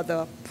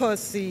 Brother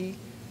Percy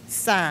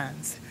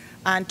Sands.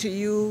 And to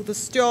you, the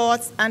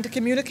stewards and the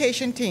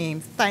communication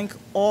team, thank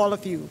all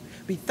of you.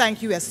 We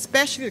thank you,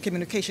 especially the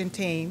communication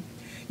team.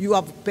 You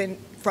have been,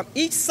 from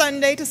each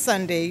Sunday to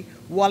Sunday,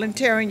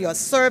 volunteering your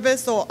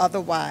service or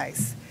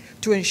otherwise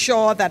to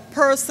ensure that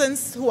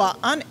persons who are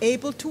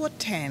unable to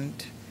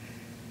attend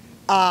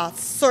are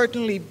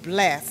certainly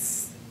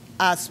blessed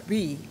as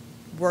we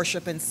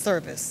worship and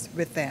service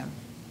with them.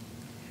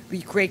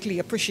 We greatly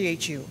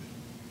appreciate you,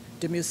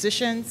 the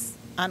musicians,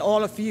 and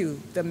all of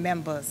you, the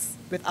members.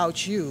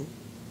 Without you,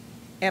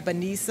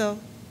 Ebenezer,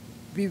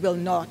 we will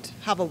not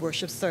have a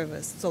worship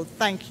service. So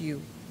thank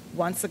you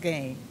once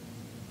again.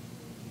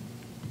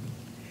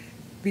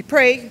 We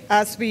pray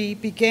as we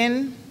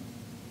begin,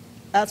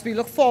 as we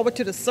look forward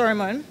to the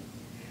sermon,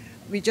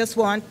 we just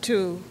want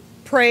to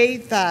pray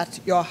that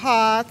your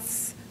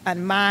hearts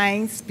and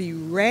minds be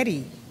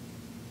ready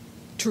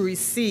to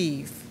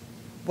receive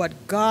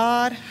what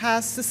God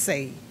has to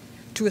say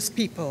to his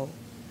people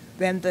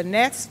when the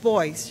next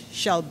voice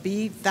shall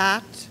be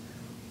that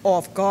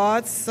of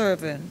God's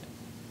servant,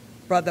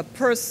 Brother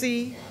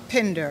Percy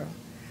Pinder,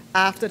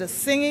 after the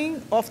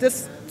singing of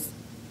this,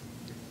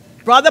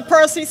 Brother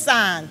Percy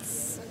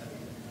Sands.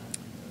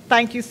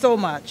 Thank you so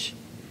much.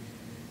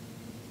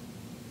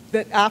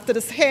 But after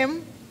this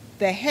hymn,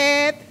 the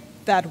head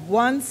that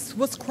once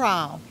was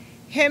crowned,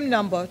 hymn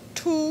number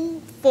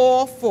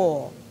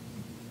 244.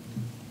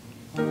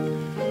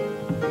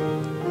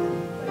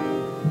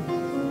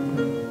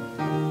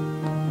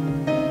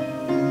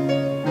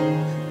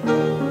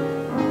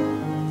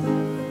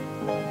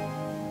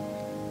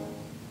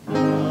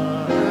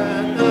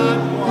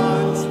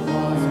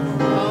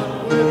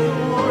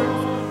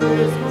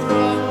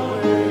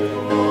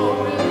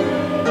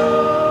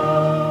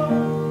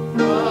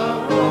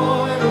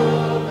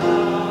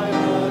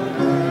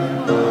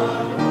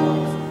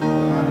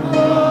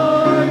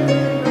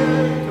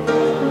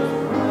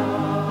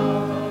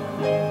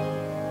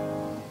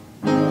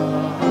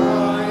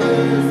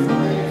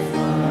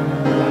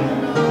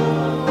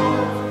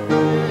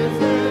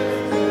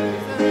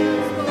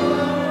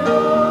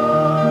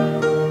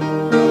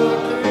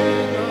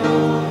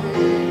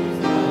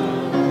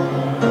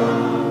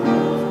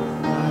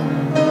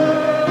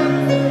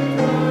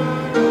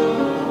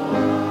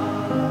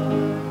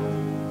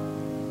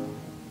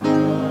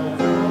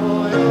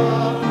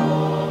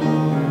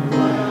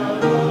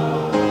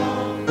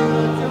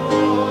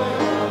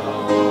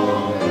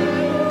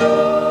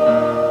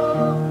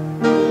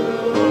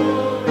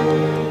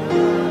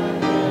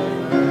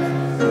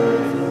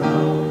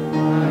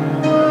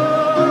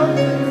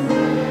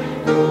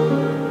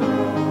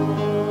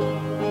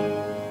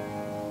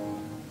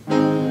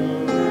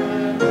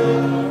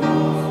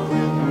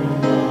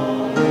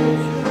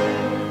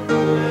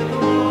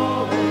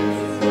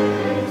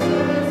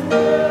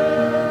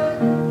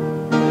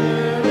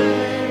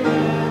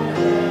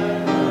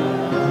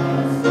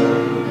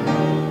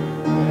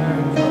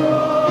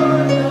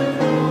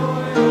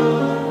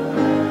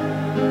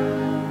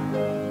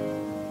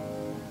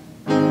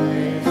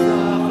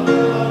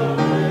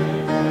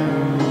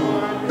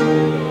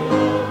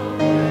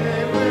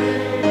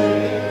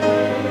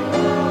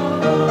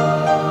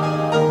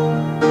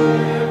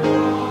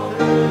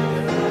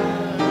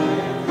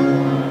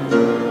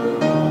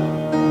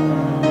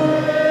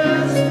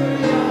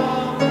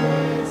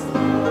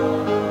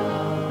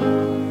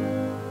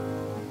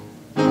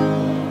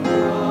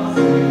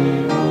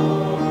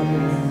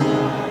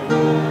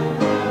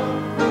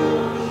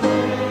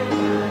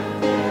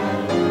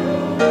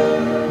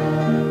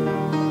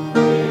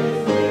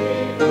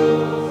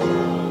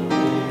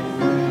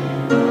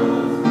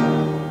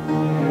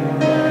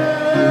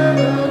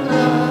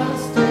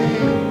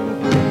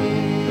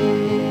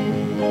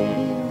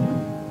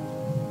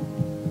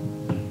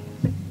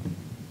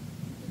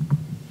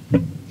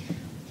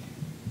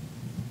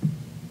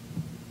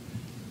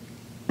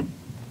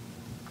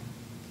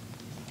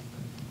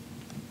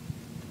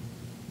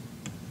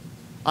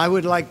 I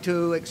would like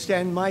to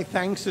extend my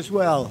thanks as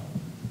well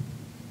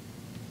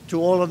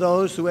to all of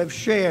those who have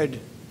shared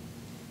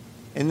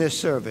in this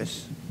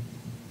service.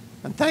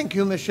 And thank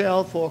you,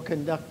 Michelle, for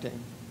conducting.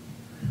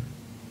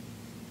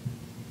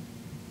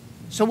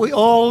 So we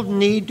all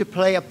need to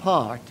play a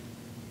part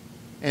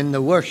in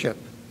the worship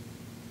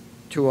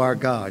to our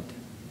God.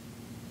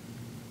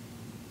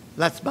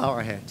 Let's bow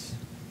our heads.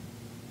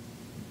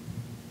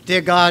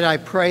 Dear God, I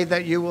pray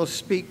that you will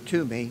speak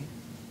to me.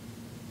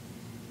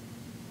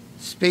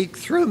 Speak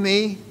through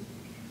me.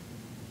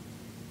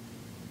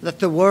 Let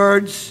the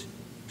words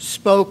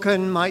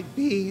spoken might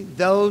be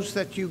those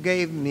that you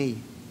gave me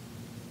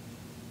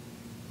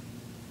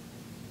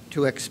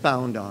to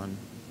expound on.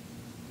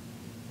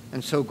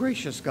 And so,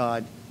 gracious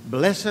God,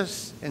 bless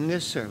us in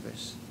this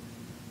service,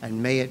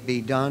 and may it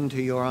be done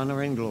to your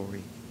honor and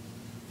glory.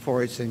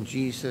 For it's in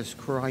Jesus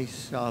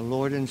Christ, our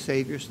Lord and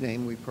Savior's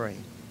name, we pray.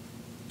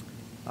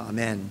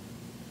 Amen.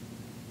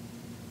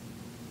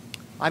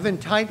 I've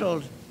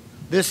entitled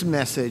this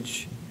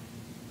message,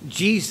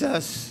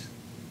 Jesus,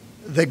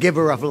 the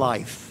Giver of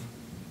Life.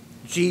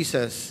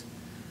 Jesus,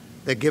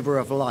 the Giver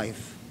of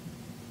Life.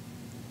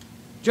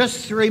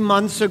 Just 3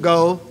 months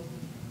ago,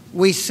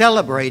 we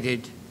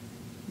celebrated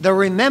the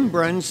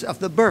remembrance of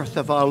the birth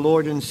of our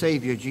Lord and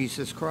Savior,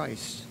 Jesus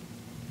Christ.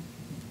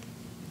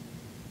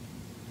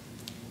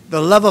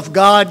 The love of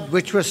God,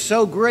 which was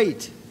so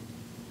great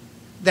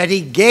that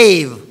he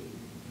gave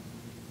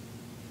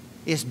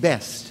his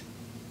best,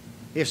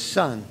 his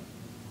Son,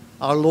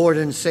 our Lord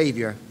and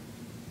Savior.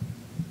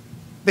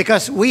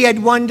 Because we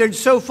had wandered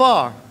so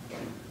far.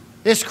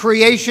 This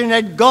creation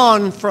had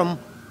gone from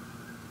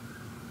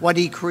what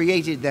he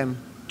created them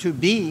to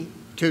be,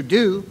 to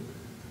do,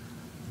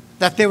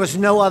 that there was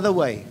no other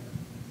way.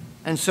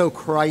 And so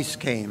Christ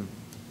came.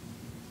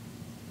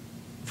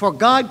 For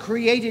God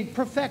created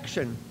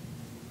perfection.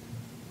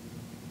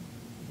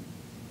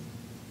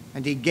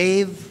 And he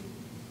gave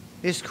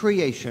his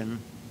creation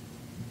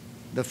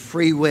the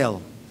free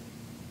will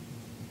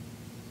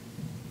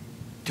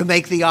to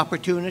make the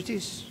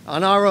opportunities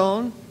on our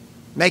own,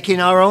 making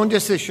our own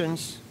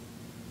decisions.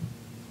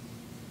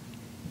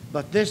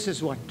 But this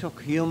is what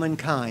took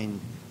humankind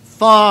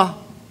far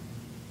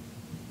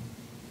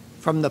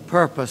from the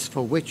purpose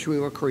for which we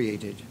were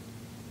created.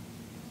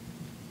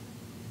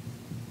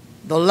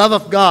 The love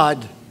of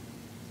God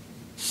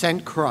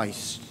sent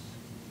Christ.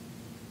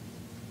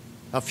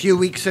 A few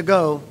weeks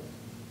ago,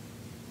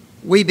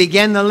 we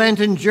began the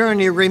Lenten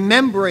journey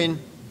remembering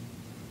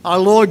our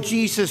Lord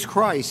Jesus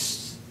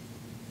Christ's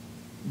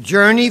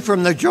journey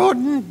from the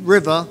Jordan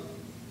River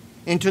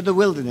into the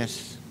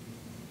wilderness,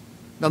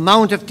 the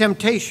Mount of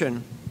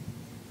Temptation.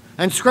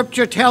 And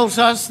Scripture tells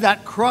us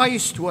that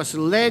Christ was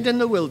led in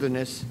the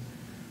wilderness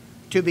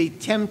to be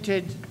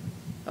tempted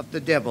of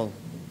the devil.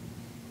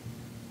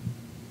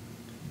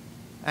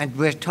 And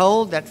we're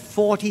told that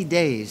 40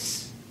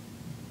 days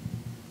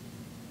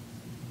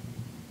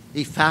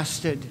he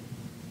fasted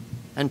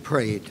and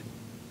prayed.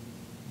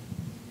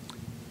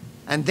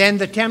 And then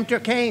the tempter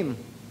came.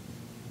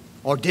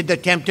 Or did the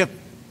tempter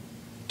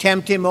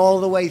tempt him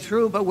all the way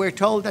through? But we're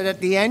told that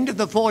at the end of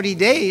the 40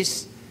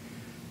 days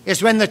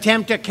is when the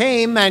tempter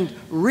came and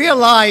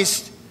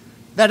realized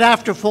that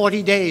after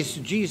 40 days,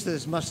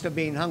 Jesus must have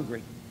been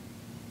hungry.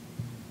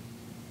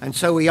 And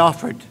so he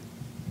offered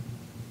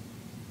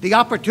the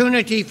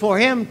opportunity for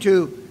him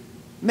to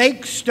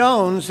make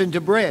stones into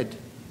bread.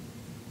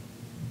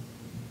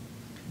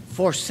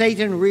 For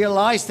Satan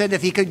realized that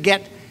if he could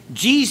get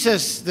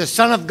Jesus, the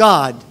Son of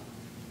God,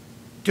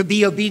 to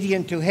be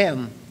obedient to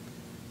him,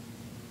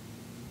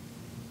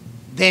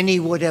 then he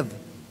would have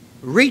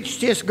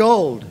reached his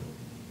goal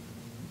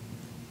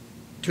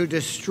to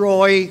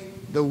destroy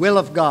the will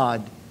of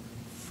God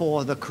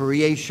for the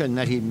creation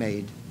that he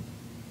made.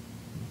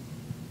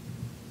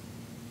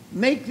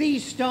 Make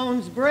these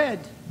stones bread.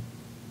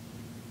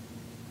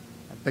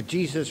 But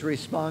Jesus'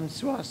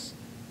 response was,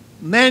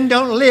 men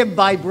don't live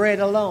by bread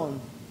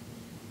alone,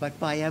 but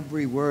by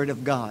every word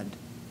of God.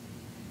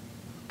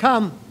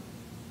 Come,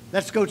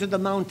 let's go to the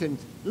mountain.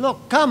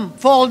 Look, come,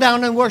 fall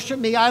down and worship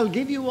me. I'll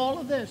give you all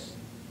of this.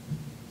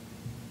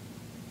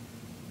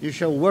 You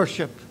shall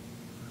worship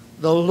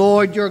the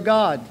Lord your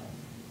God.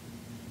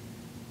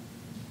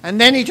 And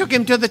then he took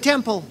him to the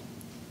temple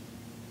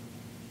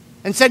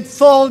and said,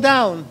 fall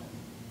down,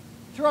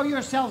 throw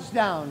yourselves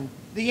down.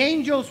 The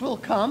angels will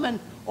come, and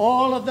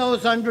all of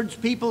those hundreds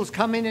of people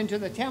coming into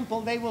the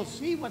temple, they will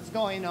see what's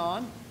going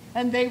on,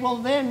 and they will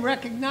then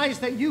recognize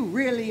that you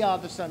really are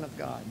the Son of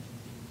God.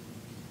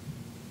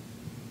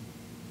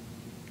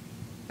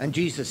 And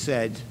Jesus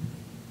said,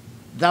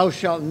 thou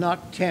shalt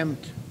not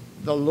tempt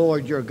the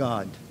Lord your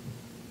God.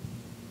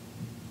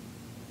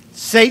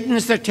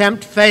 Satan's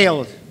attempt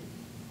failed.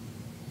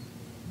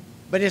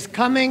 But his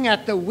coming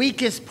at the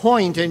weakest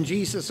point in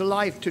Jesus'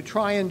 life to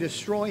try and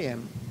destroy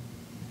him,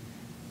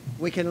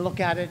 we can look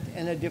at it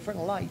in a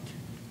different light.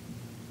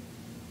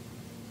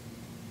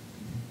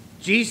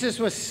 Jesus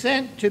was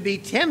sent to be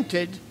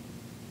tempted,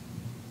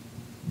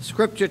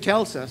 Scripture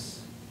tells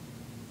us.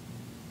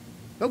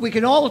 But we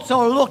can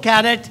also look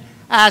at it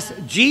as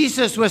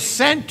Jesus was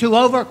sent to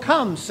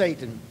overcome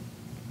Satan.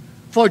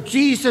 For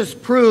Jesus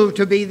proved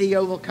to be the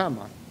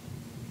overcomer.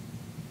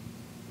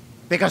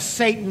 Because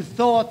Satan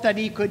thought that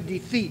he could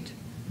defeat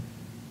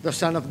the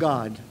Son of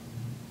God.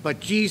 But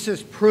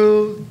Jesus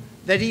proved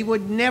that he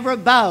would never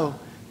bow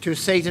to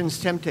Satan's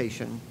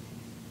temptation.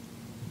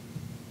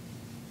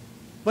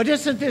 But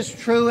isn't this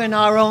true in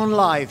our own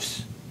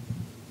lives?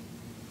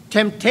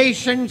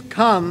 Temptation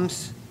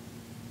comes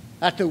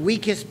at the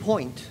weakest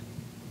point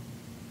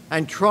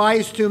and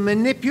tries to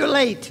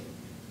manipulate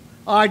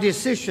our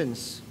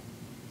decisions.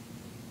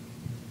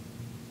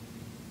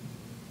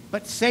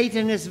 But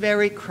Satan is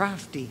very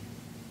crafty.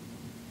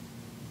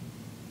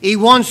 He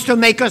wants to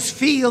make us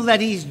feel that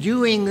he's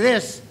doing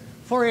this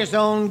for his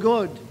own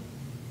good,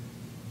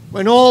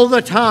 when all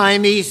the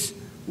time he's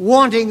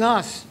wanting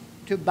us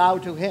to bow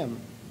to him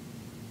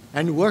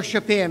and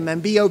worship him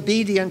and be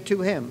obedient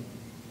to him.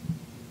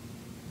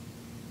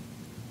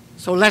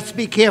 So let's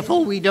be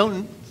careful we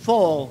don't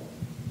fall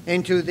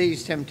into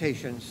these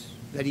temptations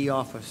that he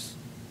offers.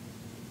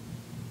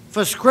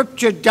 For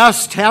Scripture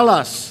does tell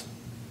us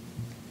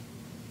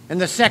in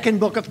the second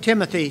book of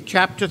Timothy,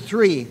 chapter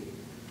 3,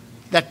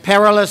 that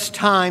perilous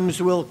times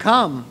will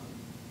come,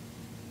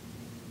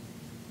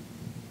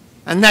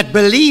 and that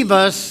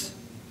believers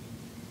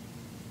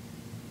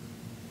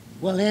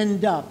will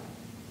end up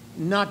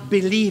not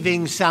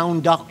believing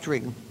sound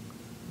doctrine.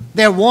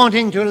 They're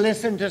wanting to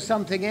listen to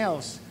something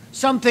else,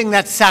 something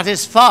that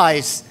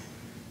satisfies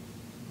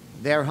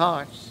their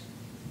hearts.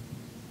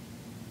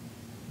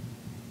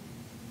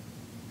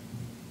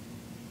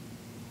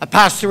 A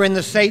pastor in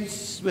the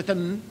States with a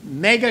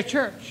mega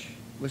church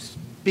was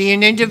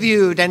being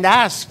interviewed and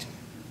asked,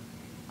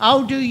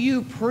 how do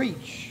you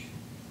preach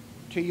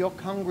to your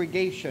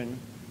congregation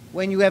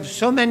when you have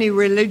so many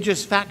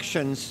religious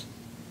factions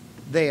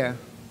there?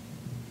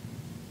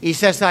 He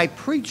says, I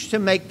preach to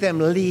make them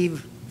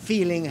leave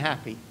feeling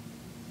happy.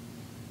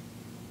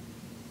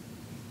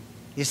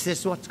 Is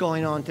this what's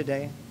going on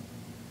today?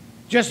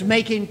 Just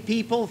making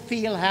people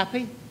feel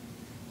happy?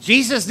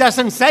 Jesus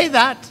doesn't say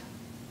that.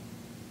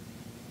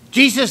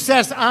 Jesus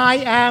says, I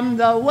am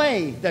the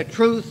way, the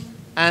truth,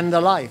 and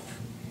the life.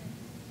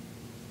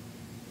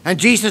 And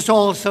Jesus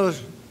also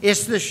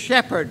is the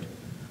shepherd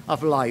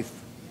of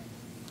life.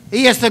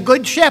 He is the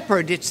good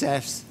shepherd, it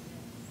says.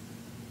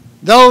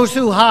 Those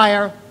who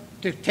hire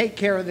to take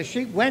care of the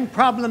sheep, when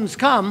problems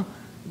come,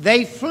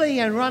 they flee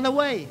and run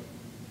away.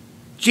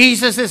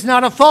 Jesus is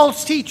not a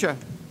false teacher,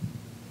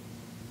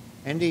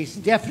 and he's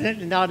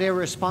definitely not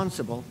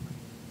irresponsible.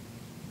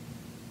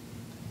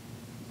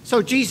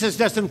 So Jesus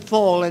doesn't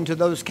fall into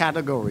those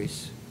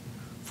categories.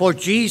 For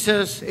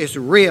Jesus is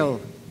real.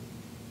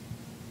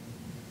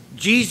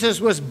 Jesus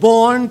was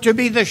born to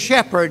be the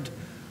shepherd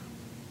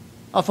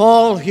of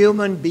all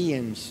human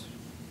beings.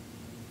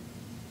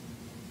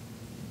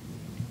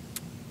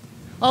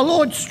 Our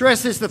Lord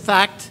stresses the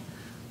fact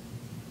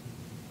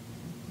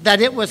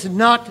that it was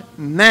not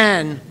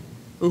man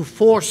who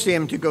forced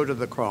him to go to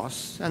the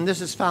cross. And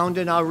this is found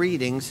in our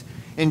readings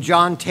in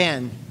John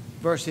 10,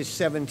 verses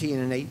 17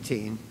 and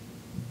 18.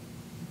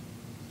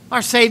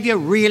 Our Savior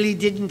really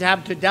didn't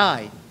have to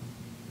die.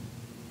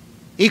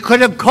 He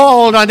could have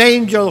called on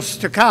angels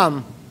to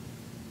come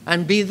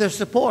and be the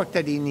support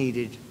that he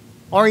needed.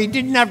 Or he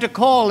didn't have to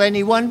call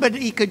anyone, but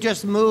he could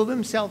just move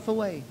himself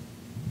away.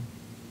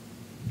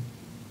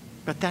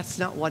 But that's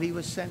not what he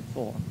was sent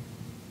for.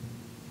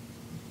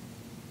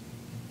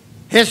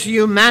 His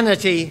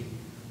humanity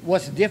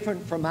was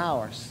different from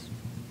ours.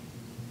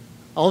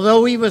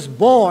 Although he was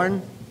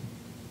born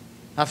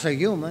as a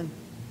human,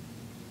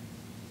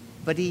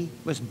 but he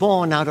was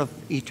born out of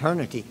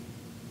eternity.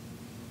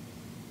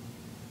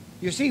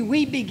 You see,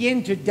 we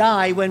begin to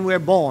die when we're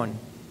born.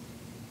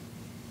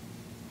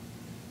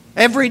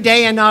 Every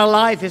day in our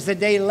life is a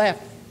day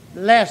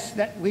less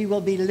that we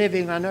will be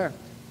living on earth.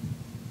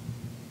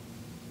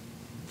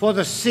 For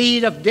the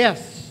seed of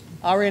death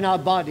are in our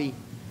body,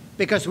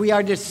 because we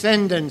are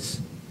descendants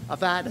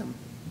of Adam.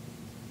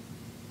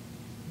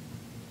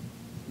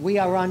 We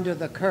are under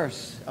the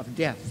curse of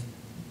death.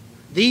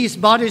 These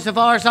bodies of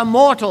ours are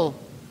mortal,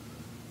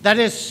 that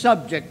is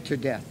subject to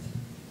death.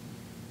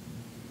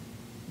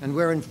 And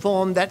we're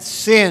informed that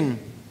sin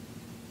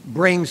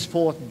brings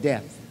forth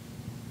death.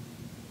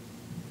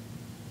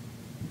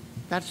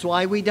 That's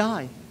why we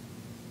die.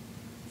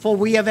 For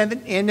we have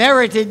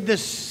inherited the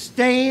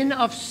stain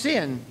of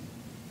sin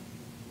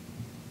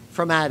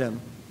from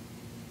Adam.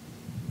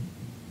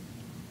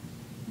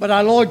 But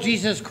our Lord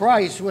Jesus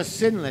Christ was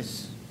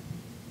sinless.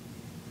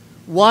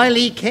 While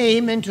he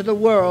came into the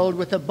world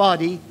with a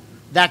body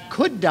that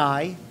could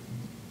die,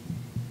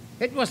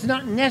 it was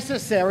not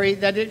necessary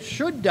that it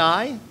should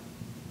die,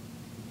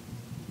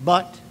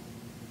 but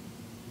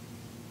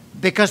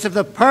because of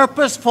the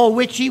purpose for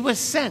which he was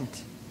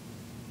sent.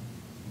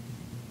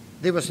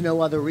 There was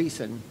no other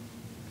reason.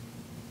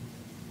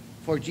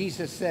 For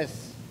Jesus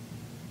says,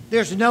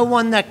 there's no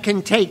one that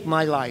can take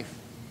my life.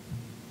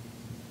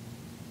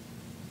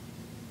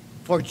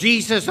 For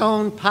Jesus'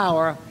 own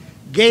power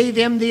gave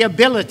him the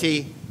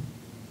ability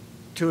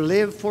to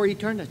live for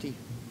eternity.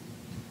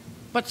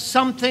 But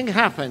something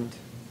happened.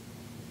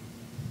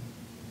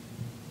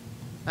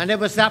 And it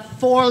was that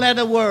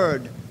four-letter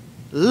word,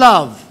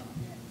 love.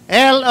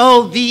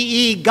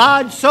 L-O-V-E.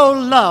 God so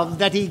loved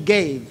that he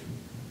gave.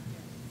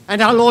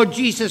 And our Lord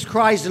Jesus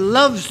Christ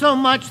loved so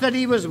much that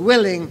he was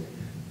willing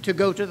to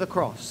go to the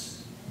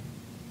cross.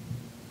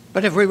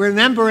 But if we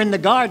remember in the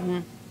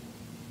garden,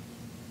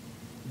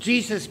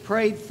 Jesus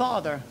prayed,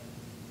 Father,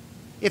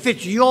 if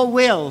it's your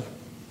will,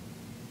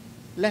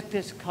 let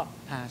this cup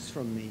pass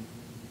from me.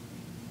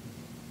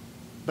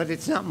 But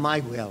it's not my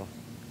will.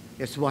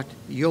 It's what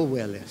your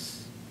will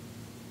is.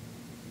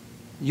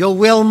 Your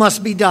will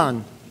must be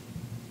done.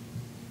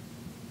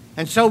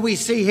 And so we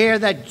see here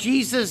that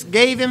Jesus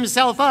gave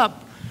himself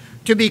up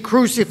to be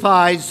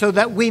crucified so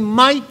that we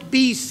might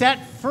be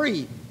set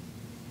free.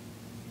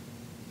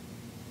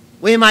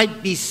 We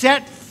might be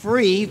set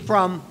free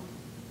from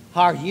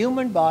our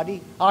human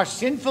body, our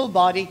sinful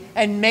body,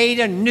 and made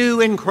anew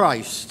in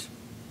Christ.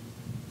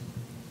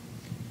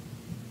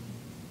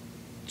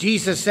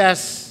 Jesus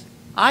says,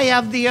 I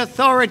have the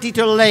authority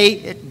to lay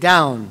it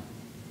down,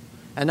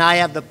 and I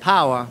have the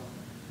power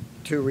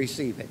to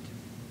receive it.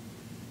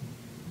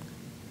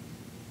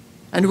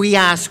 And we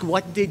ask,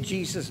 what did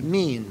Jesus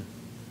mean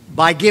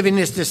by giving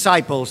his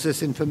disciples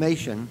this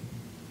information?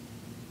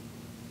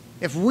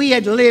 If we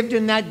had lived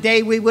in that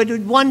day, we would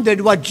have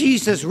wondered what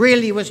Jesus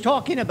really was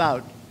talking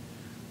about.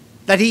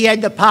 That he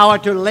had the power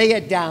to lay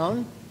it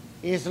down,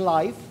 his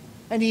life,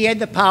 and he had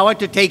the power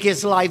to take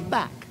his life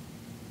back.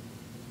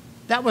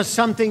 That was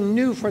something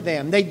new for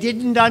them. They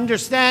didn't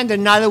understand,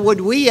 and neither would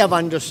we have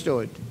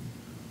understood.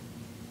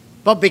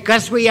 But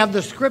because we have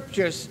the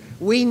scriptures,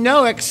 we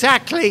know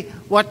exactly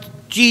what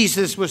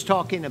Jesus was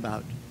talking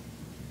about.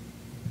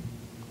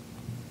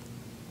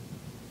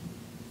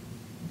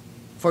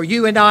 For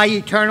you and I,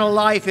 eternal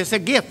life is a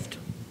gift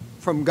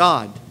from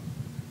God.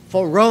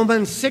 For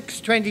Romans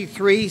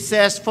 6:23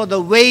 says, for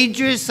the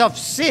wages of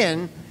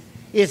sin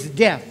is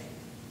death,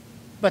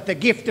 but the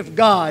gift of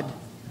God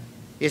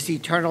is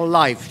eternal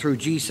life through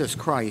Jesus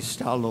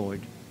Christ our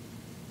Lord.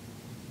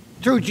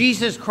 Through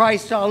Jesus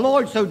Christ our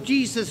Lord. So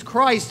Jesus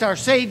Christ our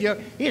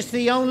Savior is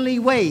the only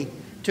way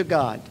to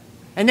God.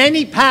 And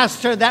any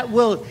pastor that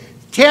will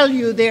tell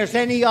you there's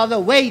any other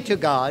way to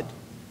God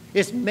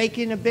is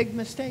making a big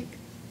mistake.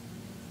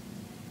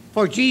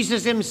 For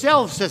Jesus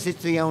himself says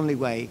it's the only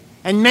way.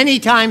 And many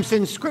times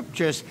in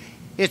scriptures,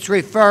 it's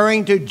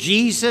referring to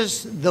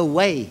Jesus the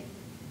way.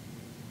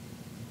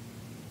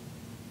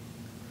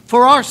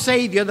 For our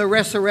Savior, the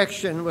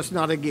resurrection was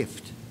not a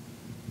gift.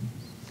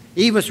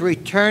 He was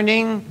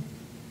returning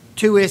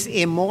to his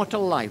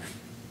immortal life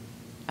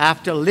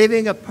after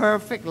living a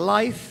perfect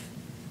life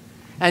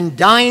and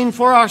dying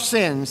for our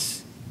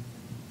sins.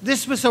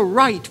 This was a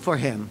right for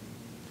him.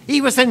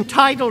 He was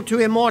entitled to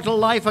immortal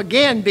life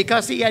again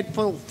because he had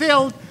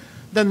fulfilled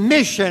the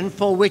mission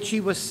for which he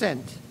was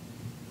sent.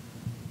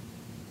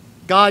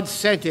 God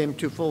sent him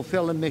to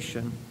fulfill a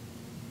mission.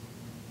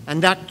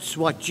 And that's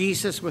what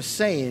Jesus was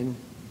saying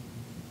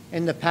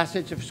in the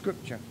passage of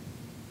Scripture.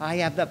 I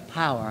have the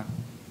power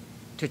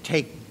to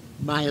take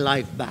my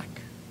life back.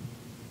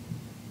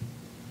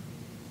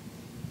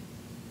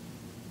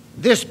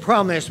 This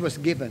promise was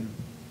given.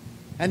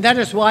 And that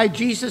is why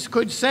Jesus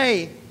could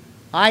say,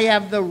 I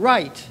have the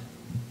right.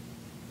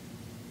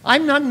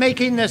 I'm not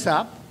making this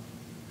up.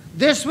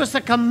 This was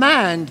a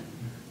command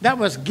that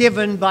was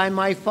given by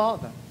my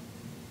Father.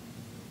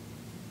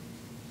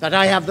 That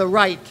I have the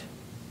right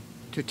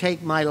to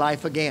take my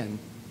life again.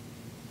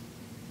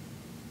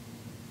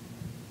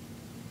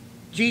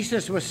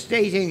 Jesus was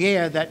stating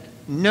here that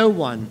no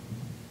one,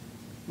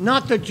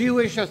 not the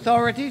Jewish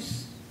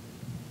authorities,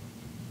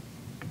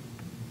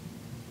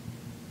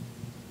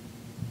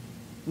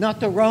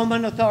 not the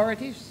Roman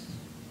authorities,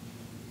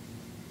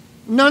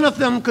 none of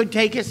them could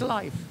take his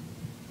life.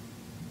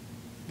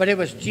 But it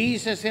was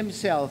Jesus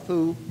himself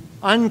who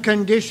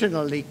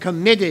unconditionally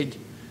committed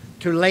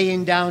to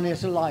laying down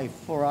his life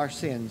for our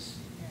sins.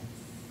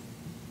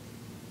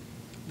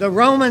 The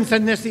Romans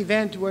in this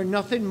event were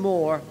nothing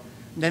more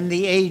than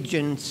the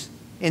agents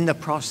in the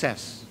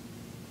process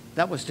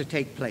that was to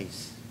take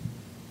place.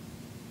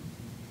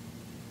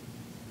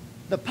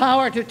 The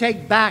power to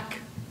take back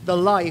the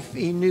life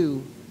he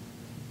knew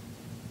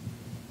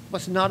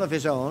was not of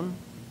his own.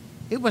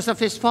 It was of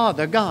his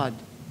Father, God.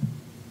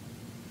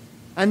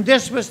 And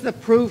this was the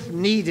proof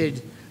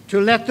needed to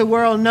let the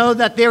world know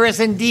that there is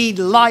indeed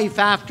life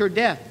after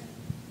death.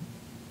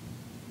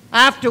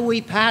 After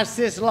we pass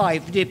this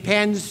life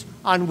depends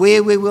on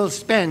where we will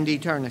spend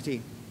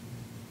eternity.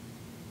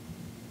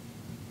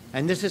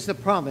 And this is the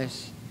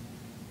promise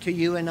to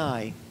you and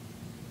I.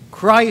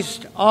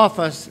 Christ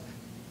offers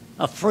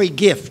a free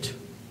gift.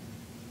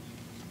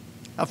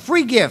 A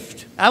free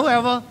gift.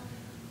 However,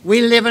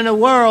 we live in a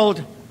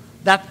world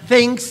that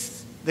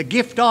thinks the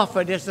gift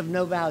offered is of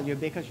no value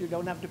because you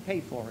don't have to pay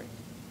for it.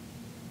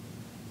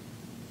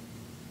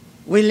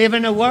 We live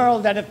in a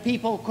world that if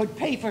people could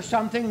pay for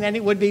something, then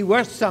it would be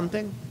worth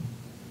something.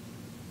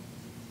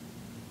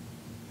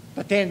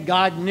 But then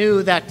God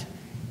knew that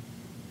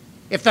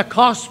If the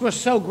cost was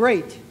so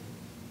great,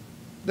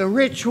 the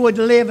rich would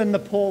live and the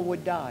poor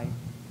would die.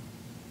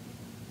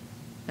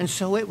 And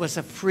so it was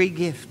a free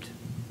gift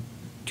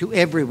to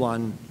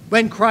everyone.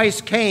 When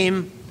Christ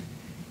came,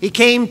 he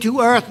came to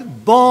earth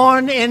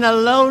born in a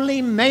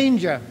lowly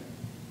manger,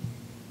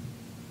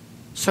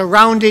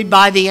 surrounded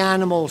by the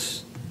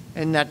animals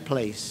in that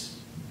place.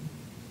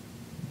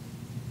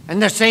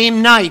 And the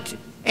same night,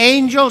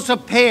 angels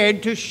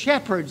appeared to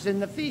shepherds in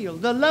the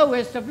field, the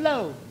lowest of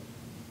low.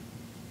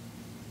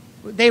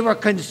 They were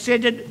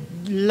considered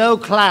low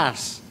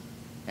class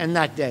in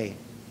that day.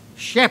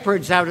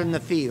 Shepherds out in the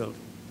field.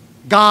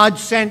 God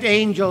sent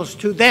angels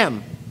to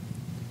them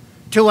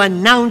to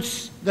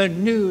announce the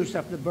news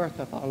of the birth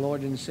of our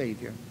Lord and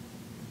Savior,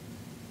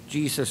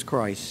 Jesus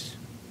Christ.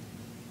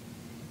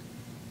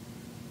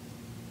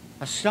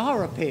 A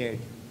star appeared.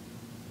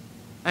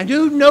 And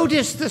who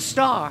noticed the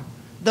star?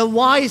 The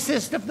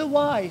wisest of the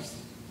wise.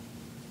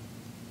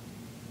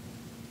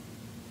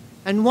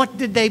 And what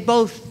did they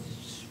both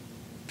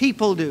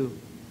people do?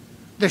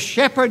 The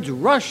shepherds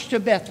rushed to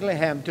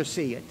Bethlehem to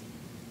see it.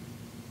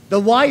 The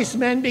wise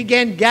men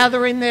began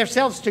gathering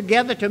themselves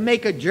together to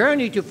make a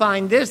journey to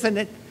find this,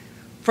 and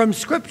from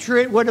Scripture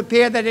it would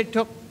appear that it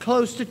took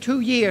close to 2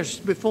 years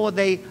before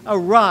they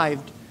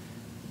arrived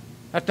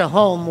at the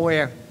home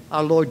where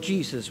our Lord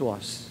Jesus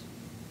was.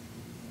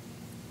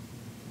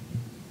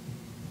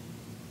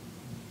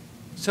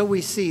 So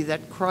we see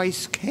that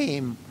Christ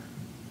came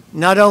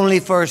not only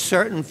for a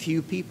certain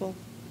few people,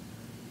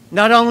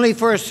 not only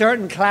for a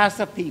certain class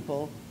of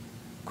people.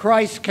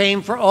 Christ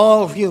came for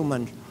all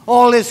human,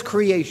 all his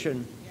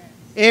creation,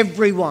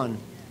 everyone,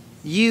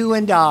 you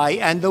and I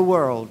and the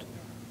world.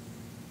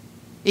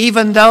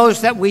 Even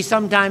those that we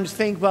sometimes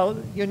think,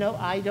 well,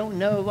 I don't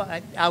know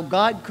how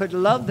God could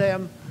love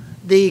them,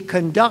 the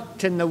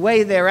conduct and the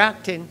way they're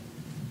acting.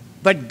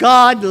 But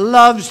God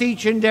loves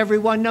each and every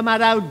one, no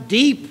matter how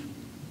deep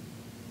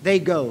they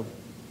go,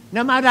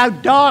 no matter how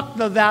dark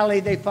the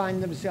valley they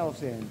find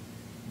themselves in.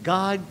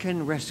 God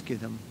can rescue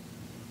them.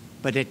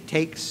 But it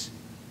takes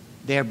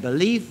their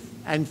belief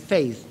and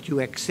faith to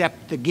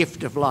accept the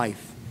gift of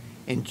life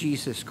in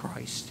Jesus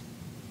Christ.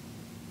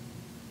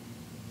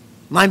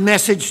 My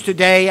message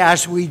today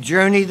as we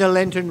journey the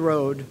Lenten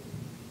road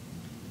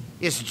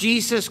is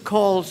Jesus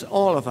calls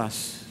all of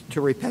us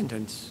to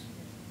repentance,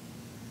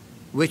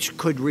 which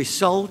could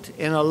result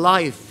in a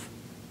life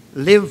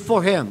lived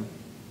for him.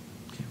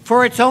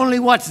 For it's only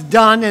what's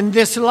done in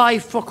this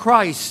life for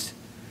Christ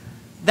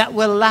that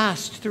will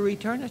last through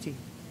eternity.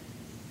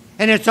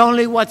 And it's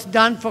only what's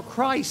done for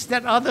Christ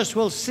that others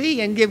will see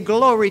and give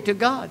glory to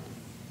God.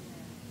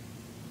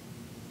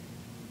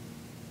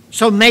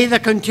 So may the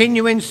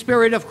continuing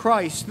Spirit of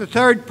Christ, the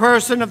third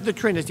person of the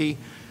Trinity,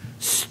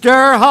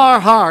 stir our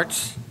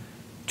hearts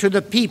to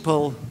the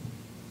people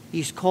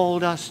he's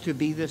called us to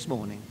be this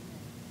morning.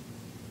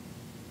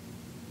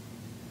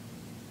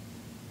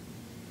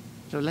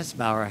 So let's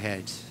bow our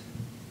heads.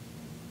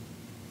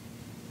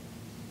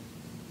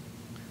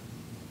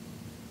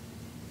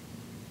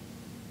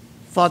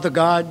 Father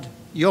God,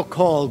 your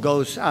call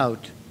goes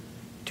out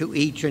to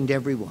each and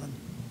every one.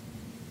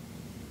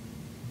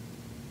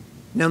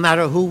 No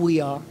matter who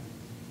we are,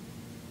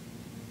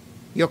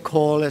 your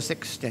call is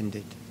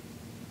extended.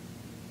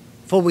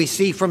 For we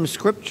see from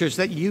Scriptures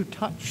that you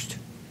touched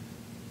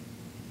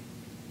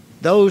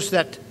those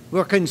that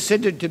were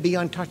considered to be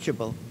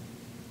untouchable.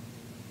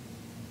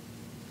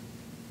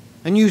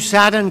 And you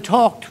sat and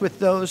talked with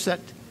those that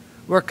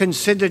were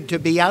considered to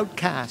be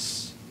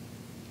outcasts.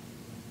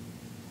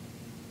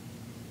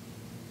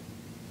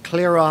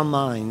 Clear our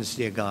minds,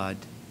 dear God.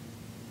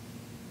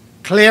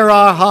 Clear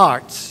our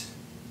hearts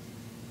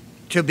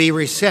to be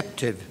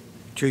receptive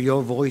to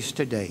your voice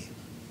today.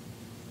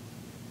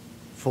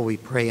 For we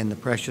pray in the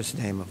precious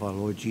name of our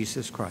Lord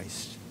Jesus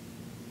Christ.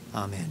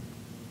 Amen.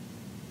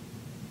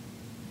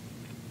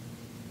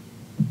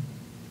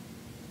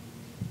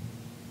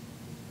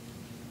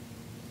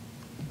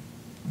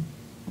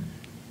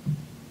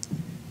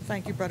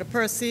 Thank you, Brother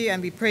Percy,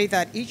 and we pray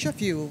that each of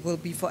you will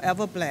be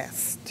forever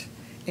blessed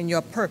in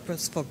your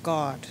purpose for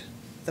God,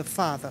 the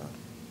Father.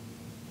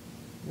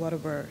 What a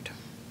word.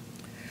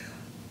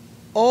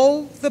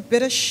 Oh, the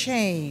bitter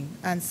shame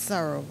and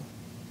sorrow.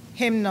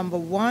 Hymn number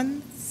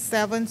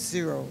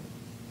 170.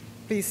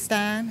 Please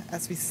stand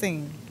as we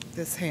sing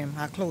this hymn,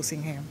 our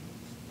closing hymn.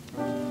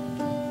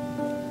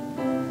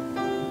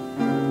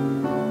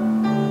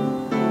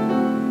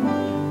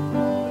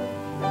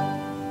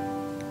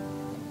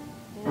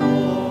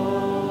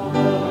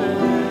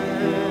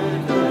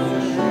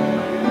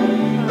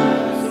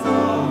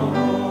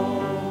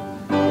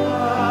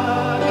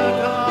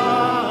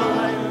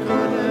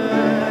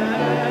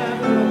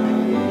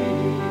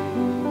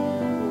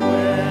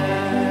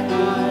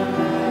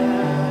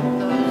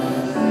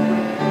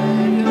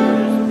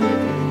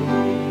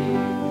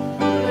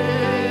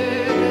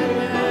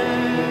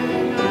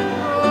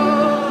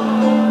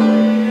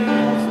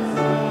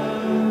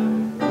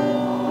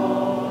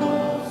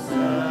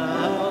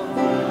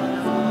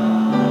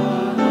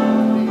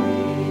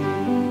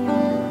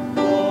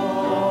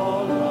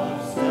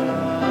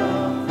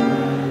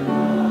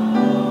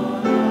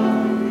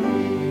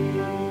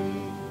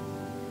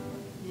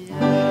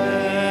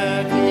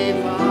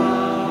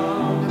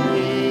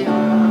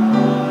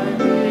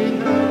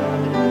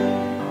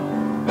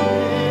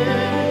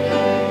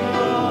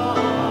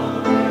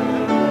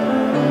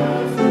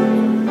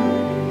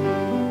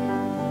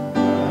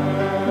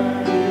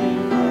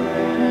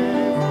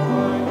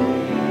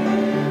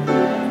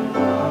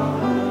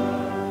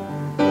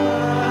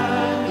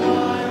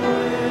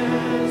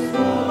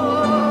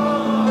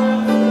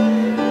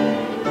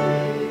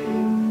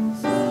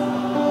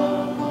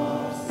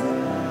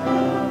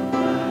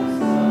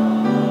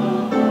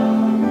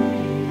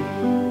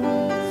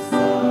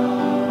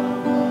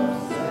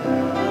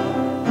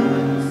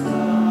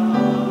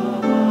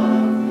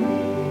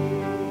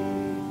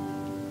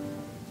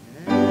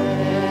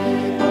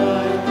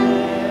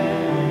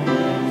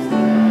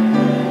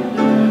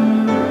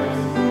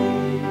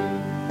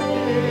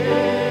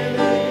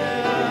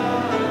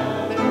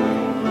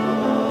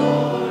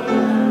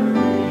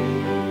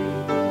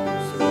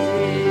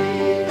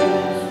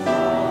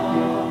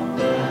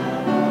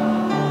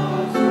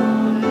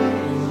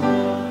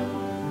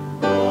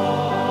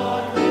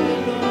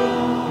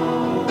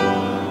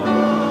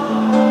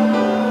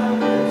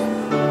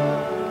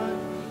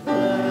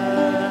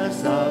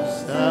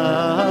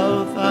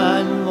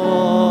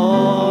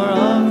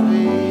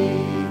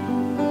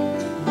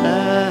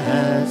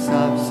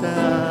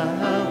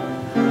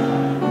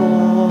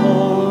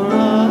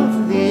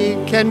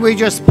 can we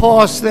just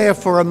pause there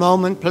for a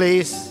moment,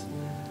 please?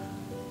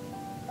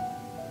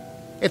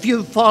 If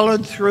you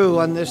followed through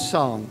on this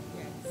song,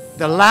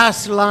 the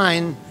last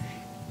line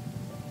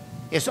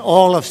is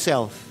all of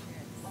self.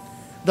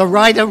 The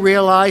writer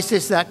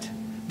realizes that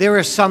there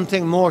is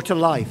something more to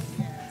life.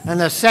 And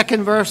the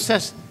second verse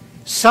says,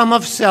 some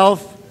of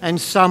self and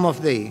some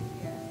of thee.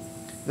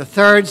 The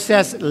third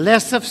says,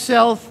 less of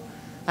self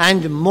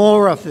and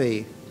more of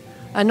thee.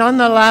 And on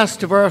the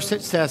last verse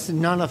it says,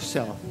 none of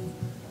self.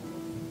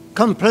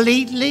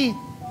 Completely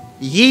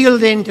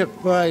yielding to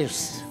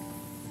Christ.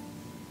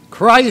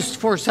 Christ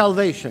for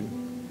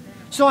salvation.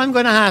 So I'm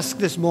going to ask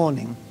this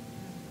morning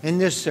in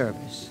this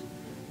service.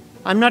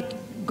 I'm not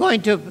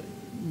going to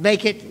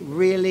make it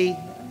really,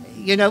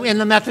 you know, in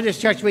the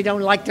Methodist Church we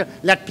don't like to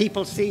let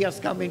people see us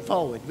coming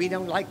forward. We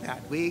don't like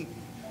that.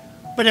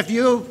 But if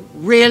you're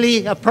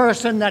really a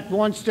person that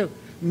wants to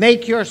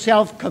make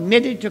yourself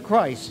committed to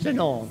Christ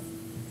and all,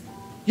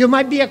 you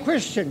might be a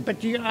Christian,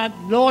 but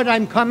Lord,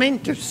 I'm coming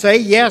to say,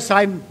 yes,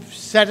 I'm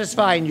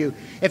satisfying you.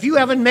 If you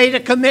haven't made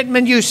a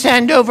commitment, you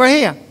stand over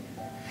here.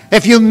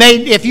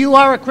 If you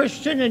are a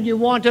Christian and you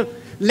want to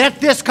let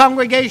this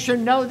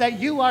congregation know that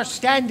you are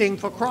standing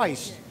for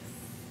Christ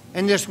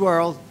in this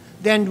world,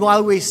 then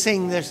while we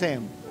sing this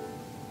hymn,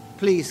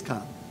 please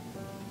come.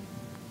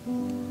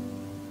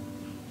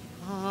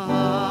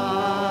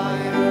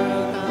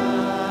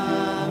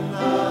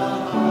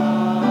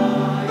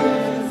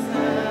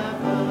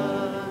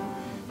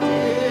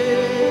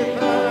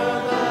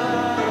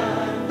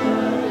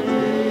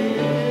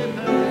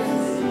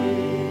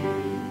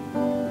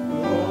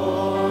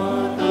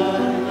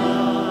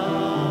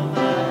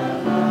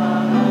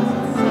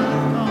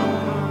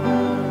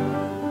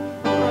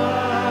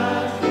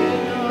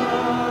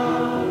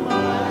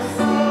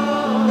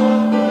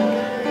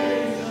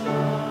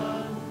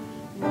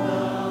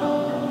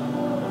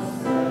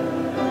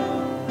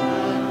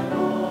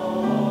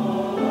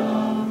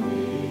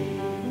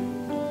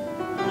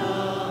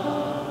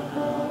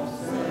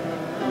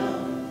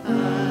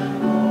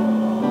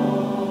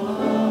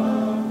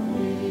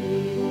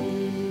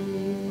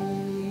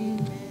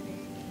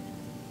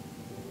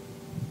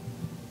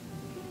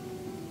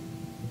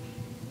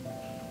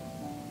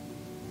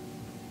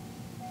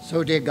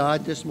 So, dear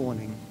God, this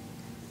morning,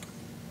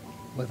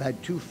 we've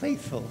had two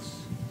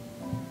faithfuls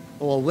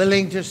who are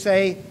willing to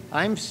say,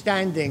 I'm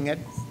standing at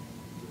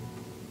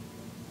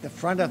the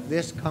front of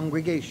this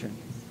congregation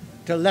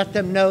to let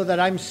them know that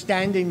I'm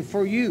standing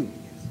for you.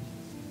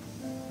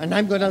 And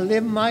I'm going to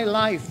live my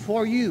life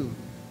for you,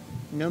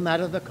 no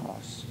matter the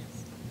cost.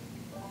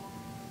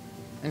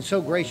 And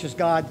so, gracious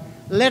God,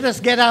 let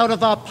us get out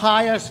of our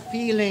pious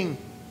feeling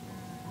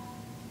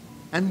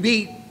and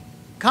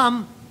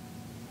become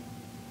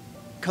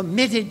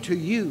committed to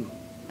you.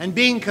 And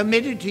being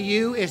committed to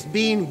you is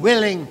being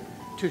willing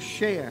to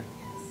share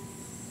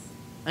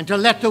and to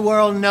let the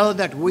world know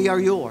that we are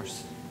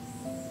yours.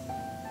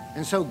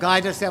 And so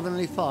guide us,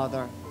 Heavenly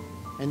Father.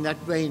 In that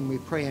vein we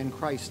pray in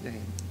Christ's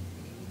name.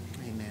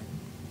 Amen.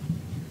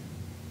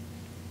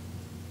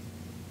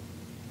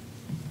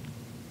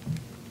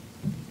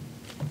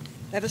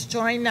 Let us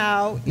join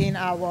now in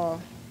our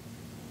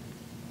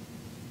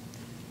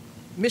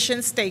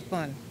mission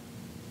statement.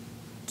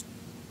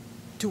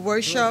 To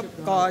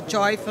worship God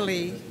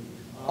joyfully,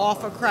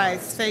 offer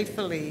Christ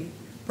faithfully,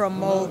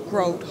 promote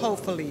growth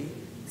hopefully,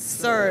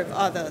 serve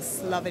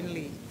others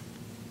lovingly.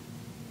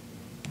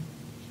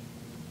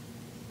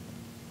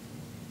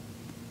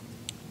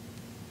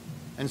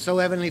 And so,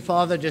 Heavenly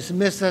Father,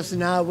 dismiss us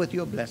now with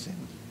your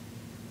blessing.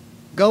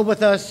 Go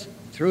with us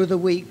through the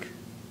week.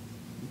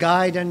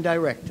 Guide and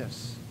direct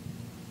us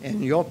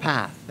in your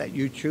path that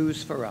you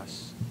choose for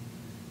us.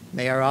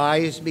 May our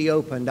eyes be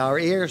opened, our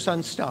ears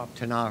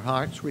unstopped, and our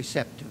hearts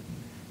receptive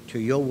to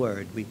your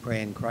word. We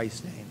pray in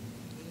Christ's name.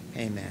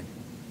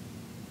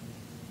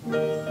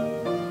 Amen.